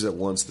 She's at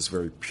once this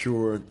very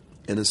pure,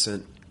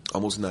 innocent,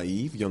 almost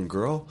naive young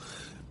girl,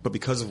 but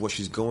because of what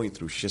she's going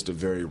through, she has to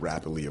very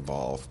rapidly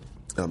evolve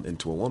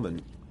into a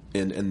woman.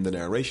 And in the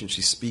narration,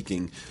 she's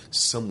speaking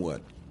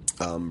somewhat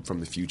from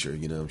the future.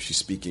 You know, she's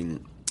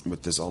speaking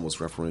with this almost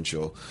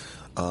referential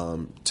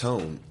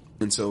tone.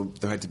 And so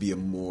there had to be a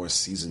more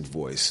seasoned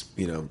voice,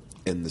 you know,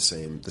 in the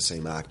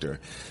same actor.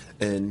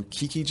 And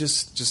Kiki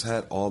just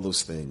had all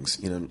those things,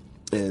 you know.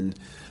 And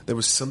there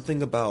was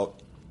something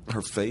about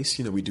her face,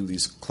 you know, we do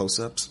these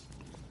close-ups.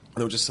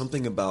 There was just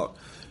something about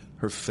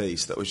her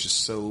face that was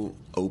just so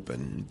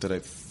open that I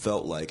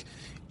felt like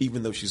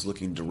even though she's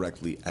looking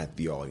directly at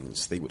the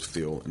audience, they would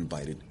feel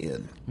invited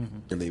in,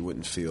 and they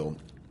wouldn't feel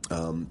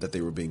that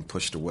they were being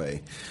pushed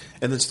away.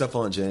 And then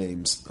Stephan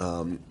James,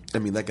 I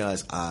mean, that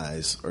guy's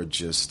eyes are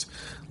just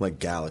like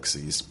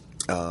galaxies.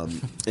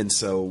 And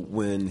so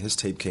when his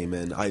tape came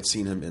in, I'd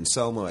seen him in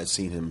Selma, I'd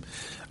seen him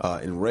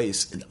in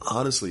Race, and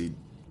honestly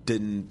I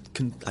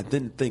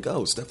didn't think,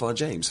 oh, Stephan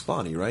James,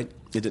 Fonny, right?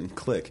 It didn't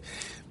click.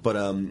 But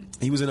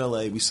he was in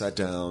L.A., we sat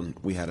down,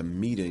 we had a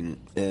meeting,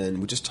 and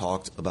we just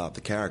talked about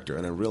the character,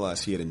 and I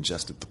realized he had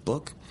ingested the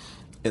book.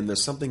 And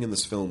there's something in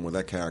this film where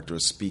that character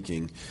is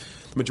speaking.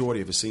 The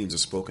majority of his scenes are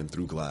spoken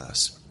through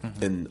glass.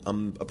 And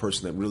I'm a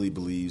person that really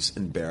believes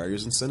in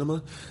barriers in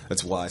cinema.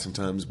 That's why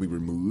sometimes we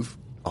remove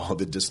all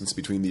the distance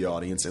between the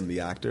audience and the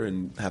actor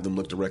and have them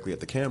look directly at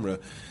the camera.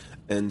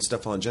 And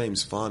Stephan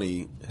James,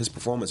 Fonny, his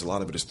performance, a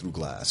lot of it is through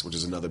glass, which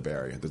is another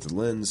barrier. There's the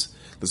lens,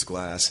 there's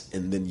glass,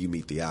 and then you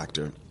meet the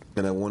actor.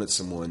 And I wanted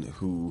someone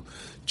who,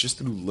 just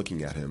through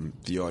looking at him,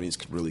 the audience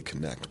could really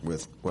connect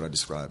with what I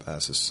describe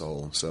as his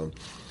soul. So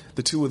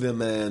the two of them,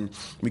 man,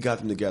 we got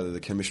them together.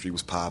 The chemistry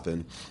was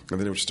popping. And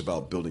then it was just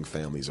about building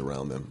families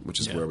around them, which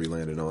is where we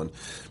landed on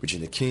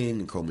Regina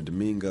King, Coleman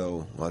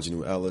Domingo,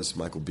 Lajanu Ellis,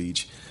 Michael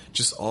Beach.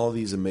 Just all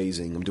these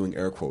amazing, I'm doing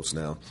air quotes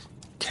now,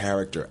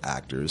 character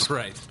actors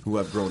who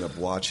I've grown up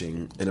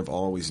watching and have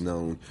always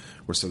known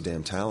were so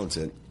damn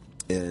talented.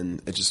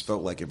 And it just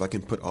felt like if I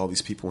can put all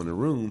these people in a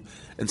room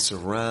and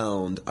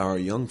surround our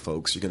young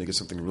folks, you're going to get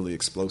something really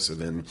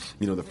explosive. And,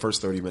 you know, the first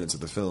 30 minutes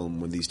of the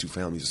film, when these two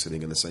families are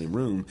sitting in the same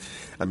room,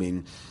 I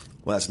mean,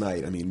 last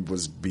night,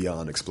 was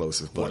beyond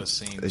explosive. But what a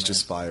scene, it's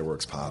just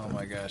fireworks popping. Oh,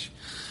 my gosh.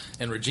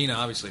 And Regina,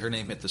 obviously, her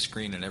name hit the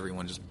screen and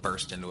everyone just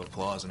burst into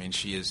applause. I mean,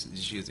 she is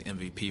the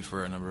MVP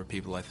for a number of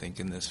people, I think,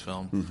 in this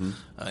film.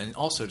 And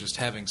also just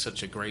having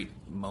such a great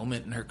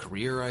moment in her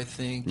career, I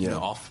think. You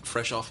know,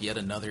 fresh off yet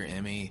another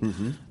Emmy.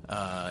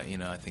 You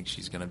know, I think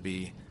she's going to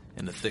be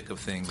in the thick of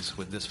things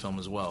with this film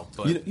as well.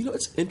 But you know,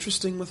 it's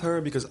interesting with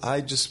her because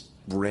I just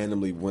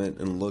randomly went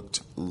and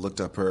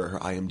looked up her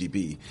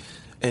IMDb,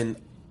 and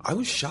I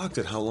was shocked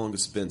at how long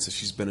it's been since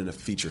she's been in a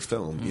feature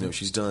film. You know,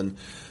 she's done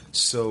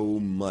so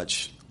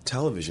much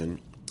television,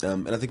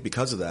 and I think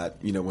because of that,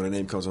 you know, when her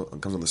name comes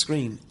on the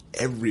screen,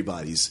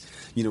 everybody's,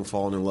 you know,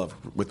 fallen in love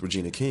with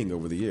Regina King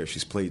over the years.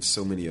 She's played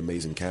so many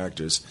amazing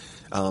characters,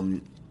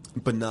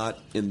 but not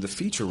in the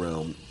feature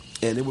realm.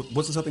 And it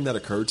wasn't something that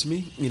occurred to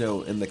me, you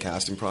know, in the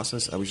casting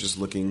process. I was just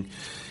looking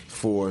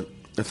for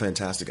a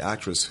fantastic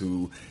actress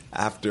who,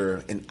 after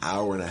an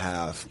hour and a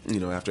half, you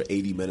know, after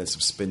 80 minutes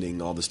of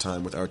spending all this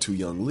time with our two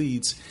young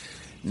leads,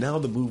 now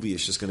the movie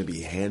is just going to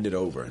be handed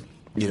over,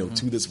 you know,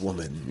 to this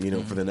woman, you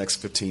know, for the next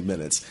 15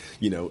 minutes,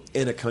 you know,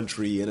 in a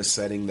country, in a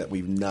setting that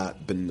we've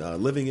not been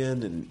living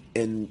in,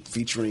 and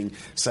featuring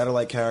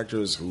satellite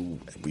characters who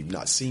we've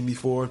not seen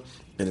before,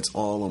 and it's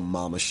all on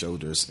Mama's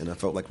shoulders. And I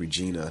felt like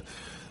Regina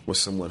was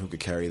someone who could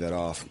carry that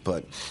off.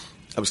 But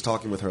I was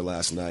talking with her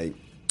last night,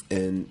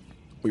 and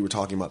we were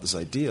talking about this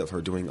idea of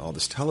her doing all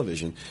this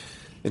television,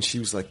 and she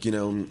was like, you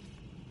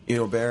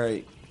know,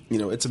 Barry, you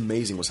know, it's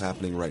amazing what's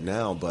happening right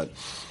now, but,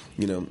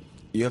 you know,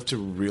 you have to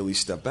really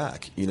step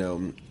back, you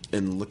know,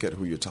 and look at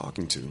who you're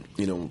talking to.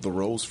 You know, the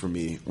roles for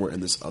me were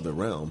in this other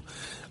realm,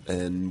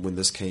 and when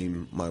this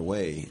came my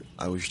way,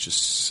 I was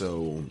just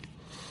so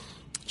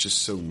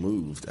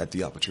moved at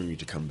the opportunity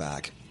to come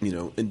back, you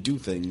know, and do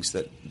things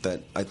that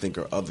I think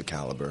are of the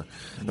caliber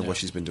of what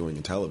she's been doing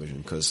in television.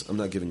 Because I'm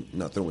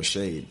not throwing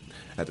shade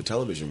at the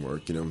television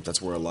work. You know,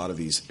 that's where a lot of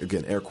these,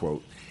 again, air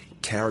quote,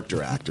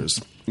 character actors,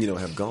 you know,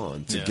 have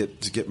gone to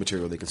get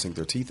material they can sink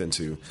their teeth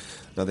into.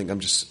 And I think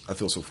I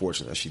feel so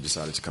fortunate that she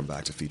decided to come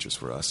back to features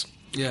for us.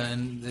 Yeah,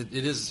 and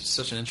it is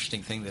such an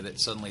interesting thing that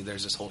suddenly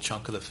there's this whole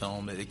chunk of the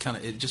film.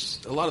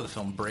 A lot of the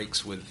film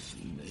breaks with,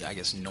 I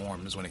guess,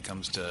 norms when it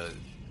comes to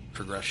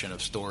progression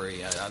of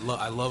story.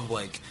 I love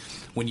like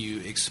when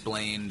you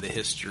explain the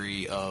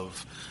history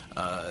of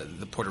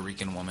the Puerto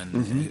Rican woman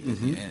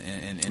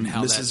and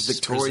how Mrs. that's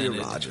Victoria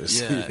presented. Rogers.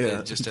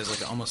 It just as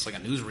like almost like a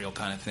newsreel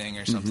kind of thing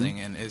or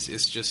something, and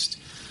it's just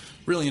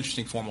really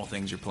interesting formal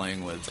things you're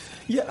playing with.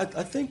 Yeah,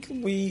 I think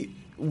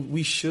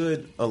we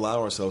should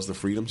allow ourselves the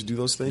freedom to do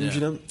those things.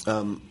 You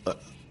know,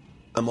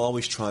 I'm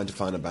always trying to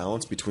find a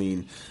balance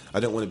between,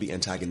 I don't want to be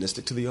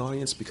antagonistic to the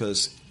audience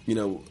because, you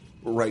know,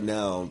 right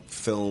now,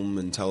 film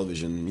and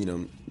television, you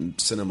know,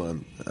 cinema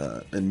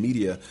and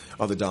media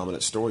are the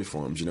dominant story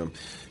forms. You know,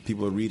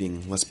 people are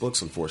reading less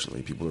books,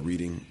 unfortunately. People are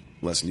reading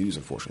less news,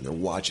 unfortunately.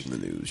 They're watching the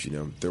news, you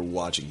know. They're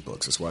watching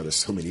books. That's why there's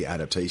so many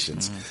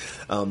adaptations.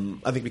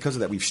 I think because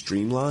of that, we've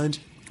streamlined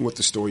what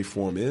the story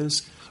form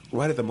is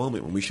right at the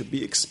moment when we should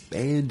be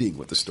expanding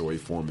what the story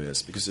form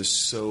is, because there's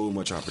so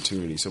much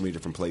opportunity, so many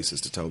different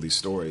places to tell these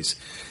stories.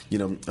 You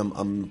know,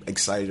 I'm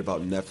excited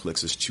about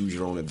Netflix's Choose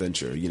Your Own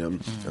Adventure. You know,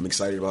 I'm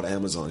excited about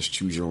Amazon's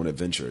Choose Your Own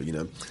Adventure. You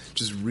know,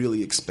 just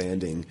really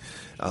expanding,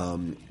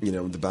 you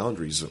know, the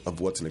boundaries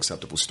of what's an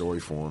acceptable story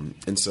form.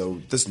 And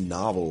so this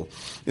novel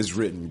is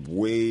written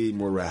way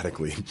more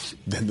radically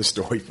than the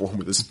story form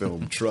of this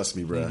film. Trust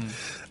me, bruh.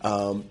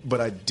 But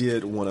I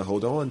did want to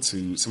hold on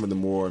to some of the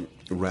more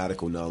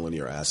radical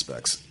nonlinear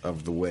aspects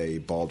of the way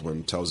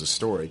Baldwin tells a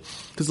story.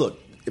 Because look,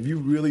 if you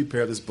really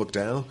pare this book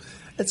down,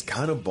 it's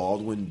kind of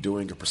Baldwin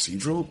doing a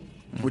procedural,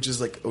 which is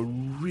like a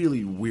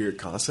really weird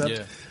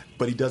concept,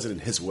 but he does it in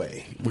his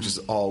way, which is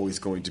always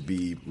going to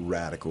be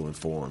radical in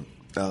form.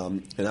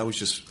 And I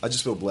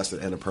just feel blessed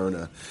that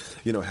Annapurna,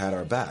 you know, had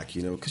our back,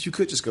 you know, because you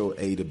could just go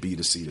A to B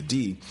to C to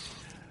D,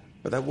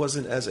 but that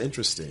wasn't as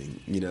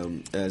interesting, you know,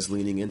 as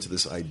leaning into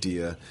this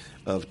idea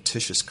of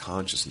Tish's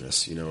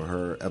consciousness, you know,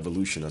 her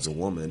evolution as a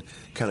woman,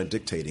 kind of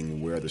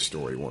dictating where the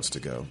story wants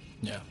to go.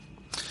 Yeah.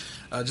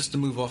 Just to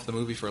move off the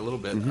movie for a little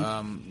bit,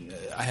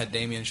 I had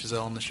Damien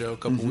Chazelle on the show a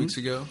couple weeks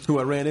ago. Who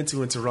I ran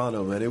into in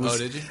Toronto, man. It was,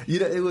 did you? You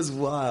know, it was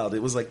wild.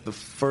 It was like the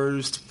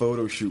first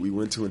photo shoot we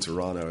went to in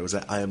Toronto. It was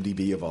at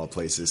IMDb of all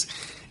places.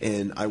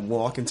 And I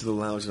walk into the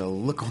lounge and I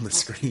look on the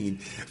screen.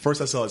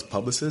 First I saw his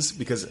publicist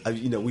because,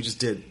 you know, we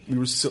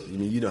were so, I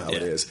mean, you know how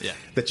it is. Yeah.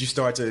 That you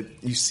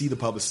see the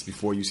publicist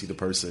before you see the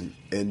person.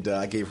 And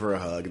I gave her a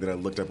hug. And then I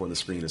looked up on the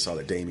screen and saw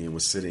that Damien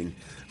was sitting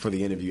for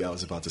the interview I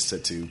was about to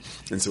sit to.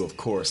 And so, of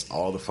course,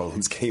 all the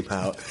phones came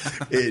out.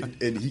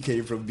 and he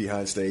came from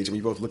behind stage. And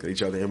we both looked at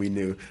each other and we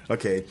knew,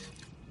 okay,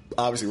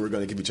 obviously we're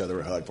going to give each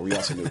other a hug, but we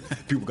also knew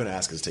people were going to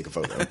ask us to take a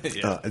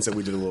photo. And so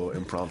we did a little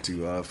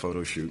impromptu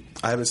photo shoot.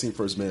 I haven't seen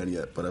First Man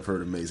yet, but I've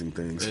heard amazing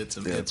things. It's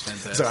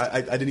fantastic. So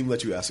I didn't even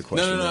let you ask a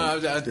question. No.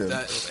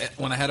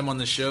 When I had him on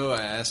the show,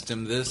 I asked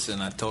him this,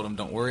 and I told him,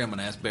 don't worry, I'm going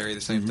to ask Barry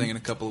the same thing in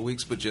a couple of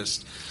weeks, but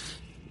just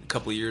a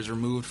couple of years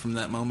removed from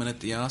that moment at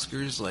the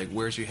Oscars, like,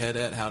 where's your head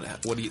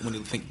at? When do you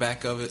think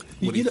back of it?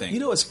 What do you think? You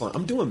know, it's fun.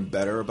 I'm doing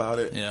better about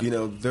it. Yeah. You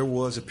know, there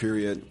was a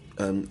period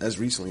as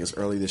recently as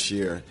early this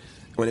year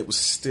when it was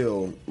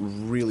still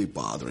really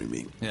bothering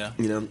me. Yeah.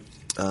 You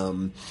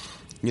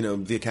know,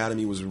 the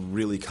Academy was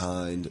really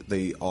kind.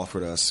 They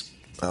offered us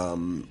a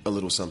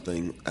little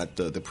something at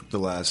the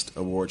last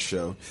award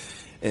show,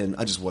 and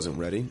I just wasn't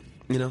ready.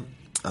 You know,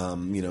 I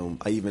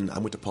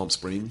went to Palm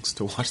Springs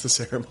to watch the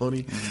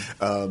ceremony,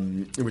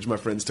 in which my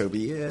friends told me,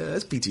 yeah,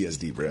 that's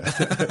PTSD, bro.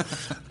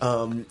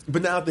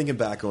 But now thinking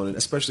back on it,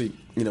 especially,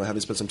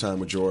 having spent some time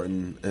with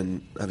Jordan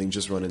and having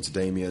just run into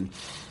Damien,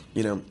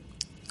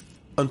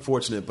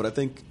 unfortunate, but I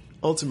think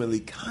ultimately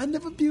kind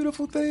of a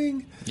beautiful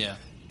thing. Yeah.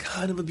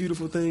 Kind of a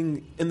beautiful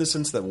thing in the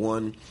sense that,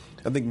 one,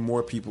 I think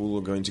more people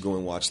are going to go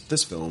and watch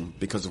this film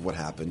because of what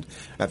happened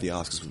at the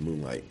Oscars with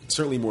Moonlight.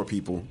 Certainly more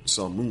people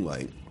saw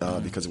Moonlight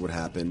because of what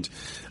happened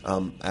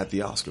at the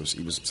Oscars.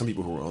 It was some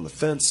people who were on the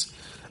fence,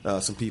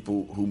 some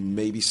people who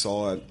maybe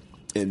saw it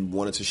and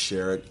wanted to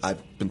share it.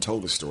 I've been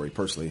told this story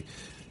personally.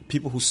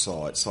 People who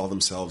saw it, saw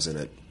themselves in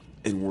it,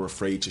 and were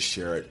afraid to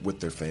share it with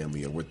their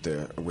family or with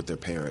their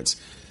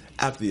parents.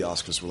 After the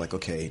Oscars, were like,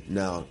 okay,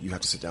 now you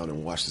have to sit down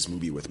and watch this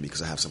movie with me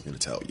because I have something to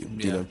tell you.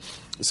 Yeah.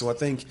 So I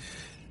think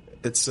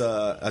it's,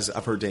 as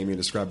I've heard Damien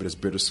describe it, as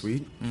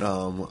bittersweet.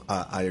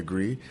 I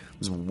agree. It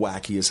was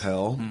wacky as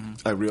hell.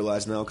 I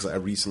realize now because I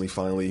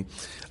recently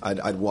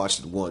I'd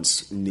watched it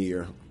once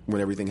near when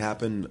everything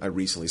happened. I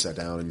recently sat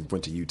down and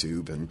went to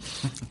YouTube and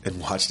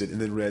watched it, and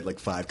then read like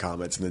 5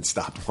 comments, and then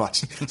stopped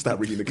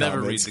reading the comments.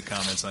 Never read the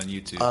comments on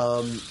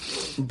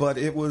YouTube. But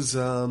it was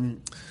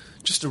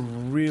just a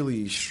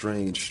really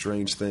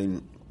strange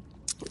thing.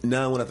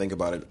 Now when I think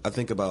about it, I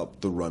think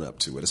about the run-up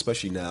to it,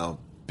 especially now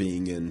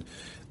being in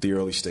the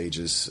early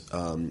stages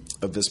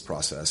of this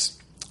process.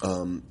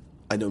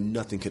 I know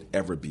nothing could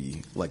ever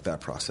be like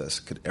that process,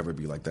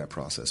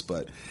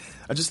 but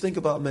I just think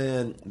about,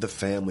 man, the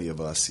family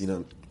of us.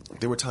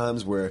 There were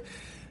times where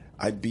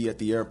I'd be at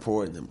the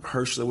airport, and then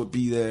Herschel would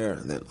be there,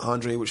 and then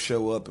Andre would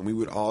show up, and we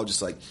would all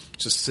just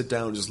sit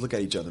down and just look at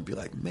each other and be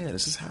like, man,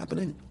 is this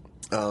happening?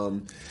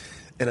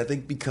 And I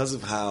think because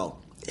of how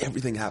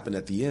everything happened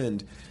at the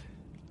end,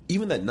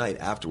 even that night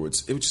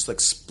afterwards, it was just like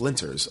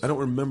splinters. I don't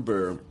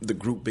remember the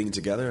group being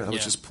together. I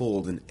was just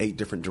pulled in 8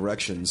 different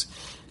directions,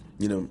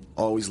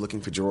 always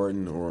looking for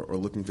Jordan or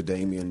looking for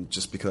Damien,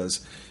 just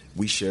because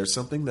we shared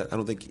something that I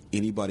don't think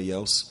anybody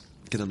else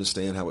can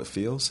understand how it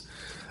feels.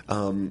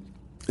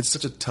 It's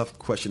such a tough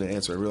question to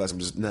answer. I realize I've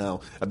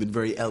been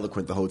very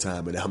eloquent the whole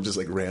time, and now I'm just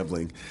like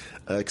rambling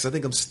because I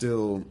think I'm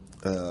still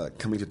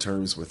coming to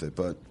terms with it.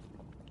 But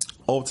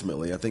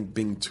ultimately, I think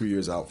being 2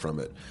 years out from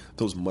it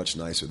feels much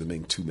nicer than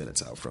being 2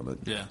 minutes out from it.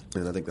 Yeah.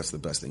 And I think that's the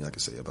best thing I can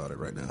say about it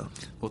right now.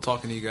 Well,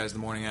 talking to you guys the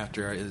morning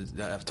after,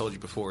 I've told you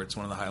before, it's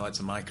one of the highlights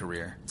of my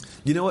career.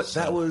 You know what?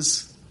 I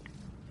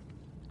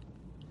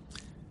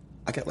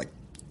got like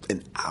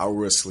an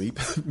hour of sleep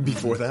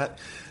before that.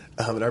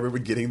 And I remember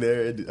getting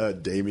there,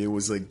 and Damien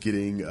was like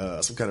getting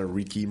some kind of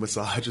Reiki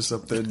massage or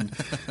something.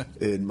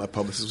 And my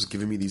publicist was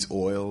giving me these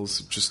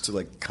oils just to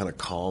like kind of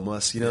calm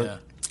us, Yeah.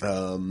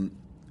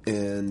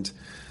 And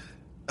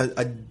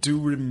I do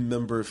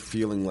remember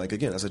feeling like,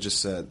 again, as I just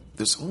said,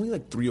 there's only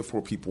like 3 or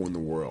 4 people in the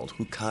world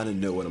who kind of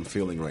know what I'm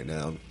feeling right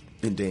now.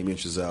 And Damien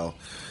Chazelle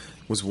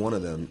was one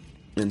of them.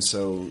 And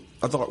so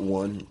I thought,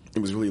 one, it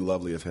was really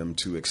lovely of him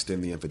to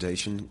extend the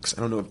invitation. Because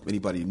I don't know if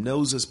anybody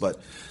knows this,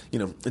 but,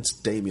 it's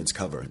Damien's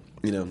cover.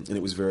 And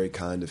it was very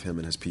kind of him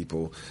and his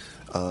people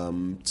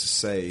to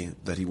say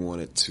that he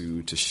wanted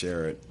to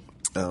share it.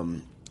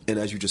 And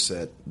as you just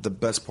said, the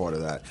best part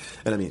of that,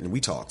 and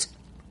we talked.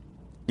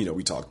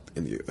 We talked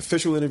in the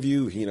official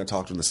interview. He and I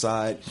talked on the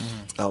side.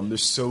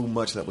 There's so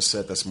much that was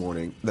said that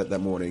morning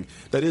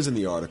that is in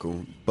the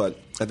article. But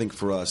I think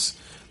for us,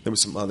 there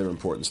was some other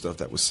important stuff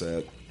that was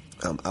said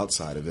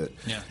outside of it.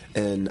 Yeah.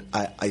 And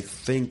I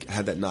think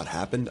had that not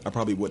happened, I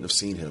probably wouldn't have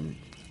seen him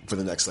for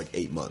the next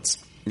 8 months.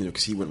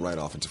 Because he went right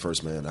off into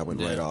First Man. I went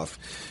right off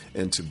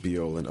into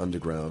Beale and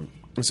Underground.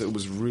 And so it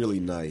was really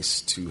nice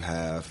to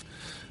have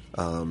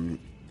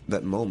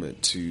that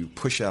moment to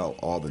push out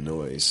all the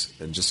noise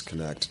and just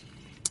connect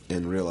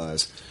and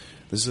realize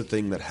this is a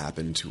thing that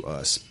happened to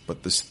us,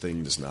 but this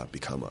thing does not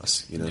become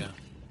us, Yeah.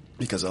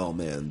 Because, oh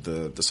man,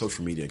 the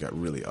social media got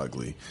really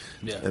ugly.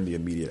 Yeah. And the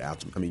immediate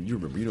after. You know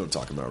what I'm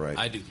talking about, right?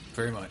 I do,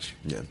 very much.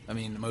 Yeah.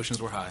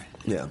 Emotions were high.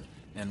 Yeah.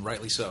 And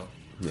rightly so.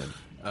 Yeah.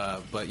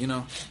 But,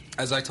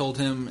 as I told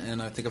him,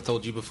 and I think I've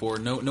told you before,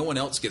 no one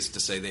else gets to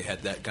say they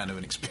had that kind of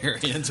an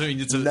experience.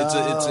 It's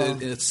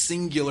a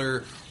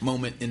singular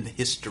moment in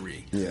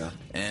history. Yeah.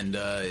 And,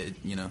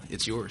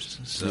 it's yours.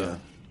 So Yeah.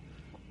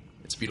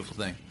 it's a beautiful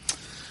thing.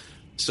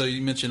 So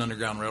you mentioned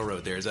Underground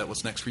Railroad there. Is that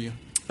what's next for you?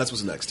 That's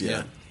what's next,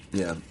 yeah.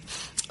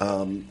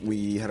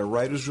 We had a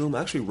writer's room,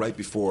 actually right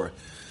before.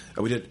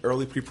 We did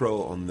early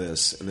pre-pro on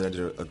this, and then I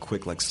did a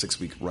quick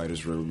 6-week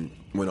writer's room,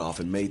 went off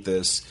and made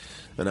this,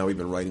 and now we've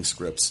been writing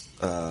scripts,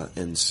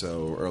 and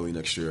so early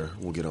next year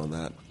we'll get on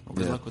that. Well,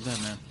 good luck with that,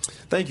 man.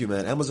 Thank you,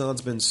 man.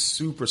 Amazon's been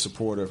super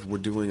supportive. We're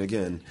doing,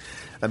 again,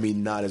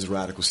 not as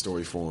radical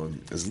story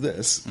form as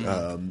this,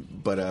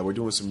 but we're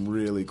doing some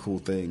really cool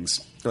things.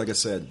 Like I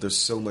said, there's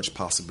so much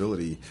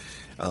possibility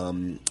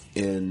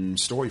in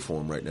story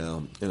form right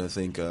now, and I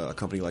think a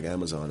company like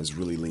Amazon is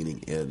really leaning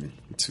in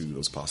to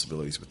those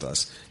possibilities with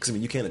us. Because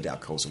you can't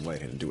adapt Colson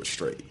Whitehead and do it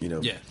straight.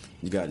 Yeah.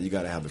 You got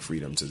to have the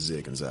freedom to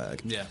zig and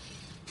zag. Yeah.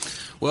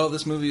 Well,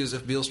 this movie is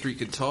If Beale Street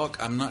Could Talk.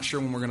 I'm not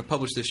sure when we're going to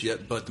publish this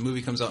yet, but the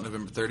movie comes out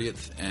November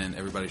 30th, and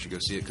everybody should go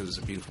see it because it's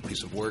a beautiful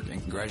piece of work.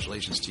 And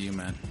congratulations to you,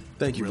 man.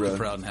 Thank you, really bro.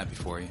 Proud and happy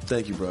for you.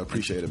 Thank you, bro.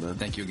 Appreciate it, man.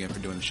 Thank you again for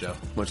doing the show.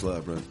 Much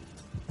love, bro.